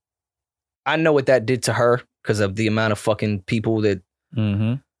I know what that did to her because of the amount of fucking people that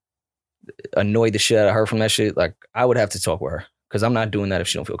annoyed the shit out of her from that shit. Like, I would have to talk with her because I'm not doing that if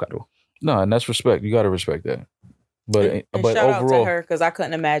she don't feel comfortable. No, and that's respect. You got to respect that. But and but shout overall, out to her because I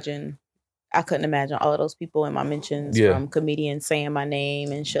couldn't imagine all of those people in my mentions from comedians saying my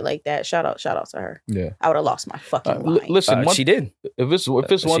name and shit like that. Shout out to her. Yeah, I would have lost my fucking mind. Listen, she did. If it's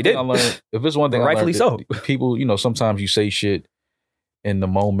one thing I learned, rightfully so. People, sometimes you say shit in the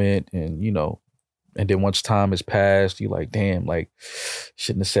moment, and and then once time has passed, you're like, damn, like,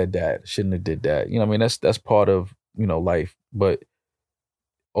 shouldn't have said that, shouldn't have did that. That's part of life. But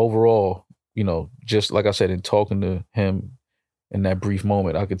overall, just like I said, in talking to him in that brief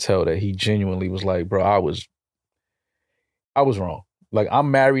moment, I could tell that he genuinely was like, bro, I was wrong. Like,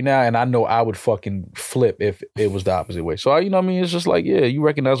 I'm married now, and I know I would fucking flip if it was the opposite way. So, it's just like, yeah, you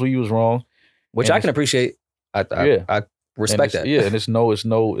recognize where you was wrong. Which I can appreciate. I respect that. Yeah, and it's no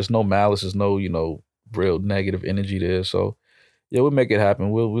malice, it's no, real negative energy there. So, yeah, we'll make it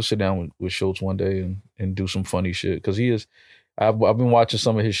happen. We'll sit down with Schultz one day and do some funny shit. Because he is... I've been watching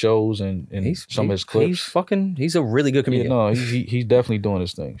some of his shows and some of his clips. He's a really good comedian. Yeah, no, he's definitely doing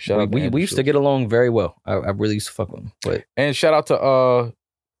his thing. Shout out to we used to get along very well. I really used to fuck with him. And shout out to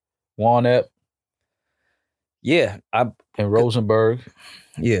Juan Ep. Yeah. And Rosenberg.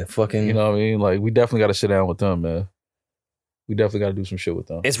 Yeah, fucking. You know what I mean? Like, we definitely got to sit down with them, man. We definitely got to do some shit with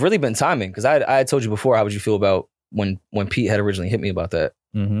them. It's really been timing because I had told you before, how would you feel about when Pete had originally hit me about that?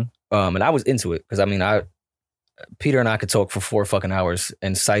 Mm-hmm. And I was into it because Peter and I could talk for 4 fucking hours,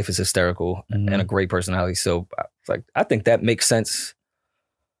 and Syph is hysterical and a great personality. So, I think that makes sense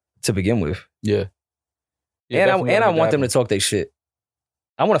to begin with. Yeah. Yeah, and definitely I gotta want make them that to talk their shit.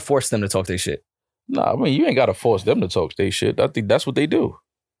 I want to force them to talk their shit. happen. Nah, I mean, you ain't got to force them to talk their shit. I think that's what they do.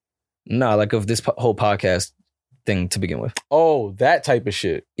 Nah, like of this whole podcast thing to begin with. Oh, that type of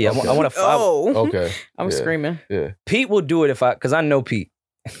shit. Yeah, Okay. I want to. Oh, Okay. I'm Yeah. screaming. Yeah. Pete will do it because I know Pete.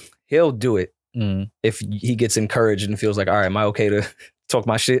 He'll do it Mm. if he gets encouraged and feels like, all right, am I okay to talk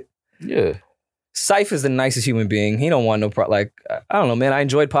my shit? Yeah. Syph is the nicest human being. He don't want no I don't know, man. I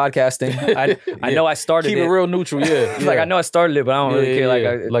enjoyed podcasting. I Yeah. know I started Keep it. it real neutral. Yeah. Like I know I started it, but I don't really care.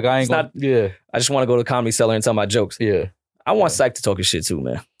 Like I ain't it's gonna. not- Yeah. I just want to go to Comedy Cellar and tell my jokes. Yeah. I want Syph to talk his shit too,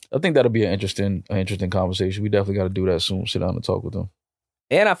 man. I think that'll be an interesting conversation. We definitely got to do that soon. Sit down and talk with them.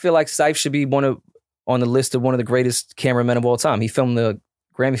 And I feel like Syph should be on the list of one of the greatest cameramen of all time. He filmed the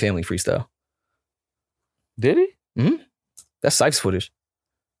Grammy Family freestyle. Did he? That's Syph's footage.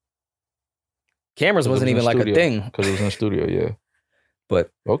 Cameras wasn't even like a thing. Because it was in the studio. Yeah. But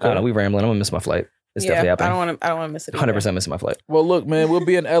Okay. I don't know. We rambling. I'm gonna miss my flight. It's definitely I happening. don't want to miss it. 100% missing my flight. Well, look, man, we'll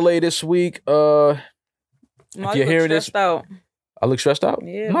be in LA this week. If you're hearing this- out. I look stressed out.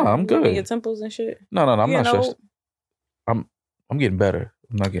 Yeah, No, I'm good. Your temples and shit. No, I'm You not know? stressed. I'm getting better.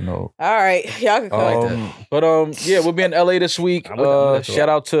 I'm not getting old. All right, y'all can call. Yeah, we'll be in LA this week. I'm with that. I'm with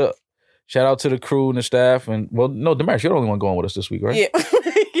that. Shout out to the crew and the staff, and well, no, Damaris, you're the only one going with us this week, right? Yeah,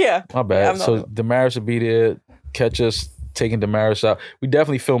 yeah. My bad. Yeah, I'm So not- Damaris will be there. Catch us taking Damaris out. We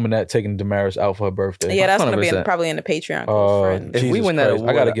definitely filming that, taking Damaris out for her birthday. Yeah, that's gonna be 100%. probably in the Patreon. Close friends. If we Jesus win that Christ.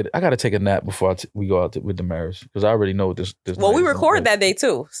 award, I gotta take a nap before we go out with Damaris because I already know what this. Well, night we is gonna record be. that day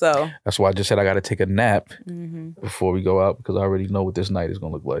too, so. That's why I just said I gotta take a nap Mhm. before we go out because I already know what this night is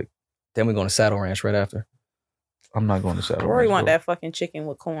gonna look like. then we're going to Saddle Ranch right after. I'm not going to Saturday. Rory want that fucking chicken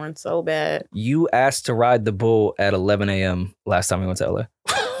with corn so bad. You asked to ride the bull at 11 a.m. last time we went to LA.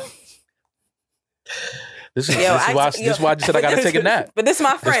 This is Yo, why I just said I gotta take a nap. But this is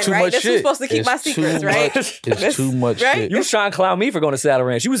my friend, too right? much This shit. is supposed to keep It's my secrets, too right? much- It's too much right? shit. You was trying to clown me for going to Saddle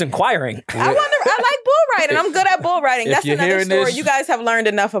Ranch. You was inquiring. I like bull riding. I'm good at bull riding. If That's you're another hearing story. this- You guys have learned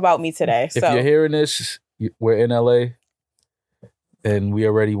enough about me today. If So you're hearing this, we're in LA, and we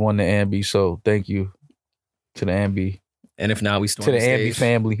already won the Ambi. So thank you to the Ambi, And if not, we storm to the the Ambi stage.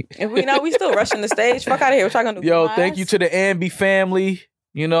 family. if we know we still rushing the stage, fuck out of here. What y'all gonna do? Yo, Beat thank my you ass? to the Ambi family.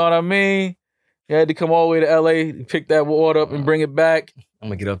 You know what I mean? You had to come all the way to LA, pick that water up, and bring it back. I'm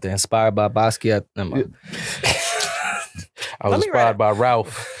going to get up there. Inspired by Basquiat. I was Let me inspired by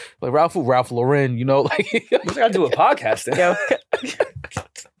Ralph. Like Ralph Lauren, you know, like What got to do with podcasting? Yo.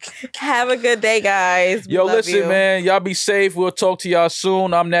 Have a good day, guys. We yo, love listen, you. man. Y'all be safe. We'll talk to y'all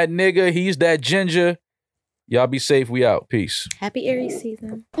soon. I'm that nigga. He's that ginger. Y'all be safe. We out. Peace. Happy Aries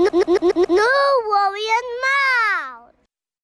season. No worry, Mom.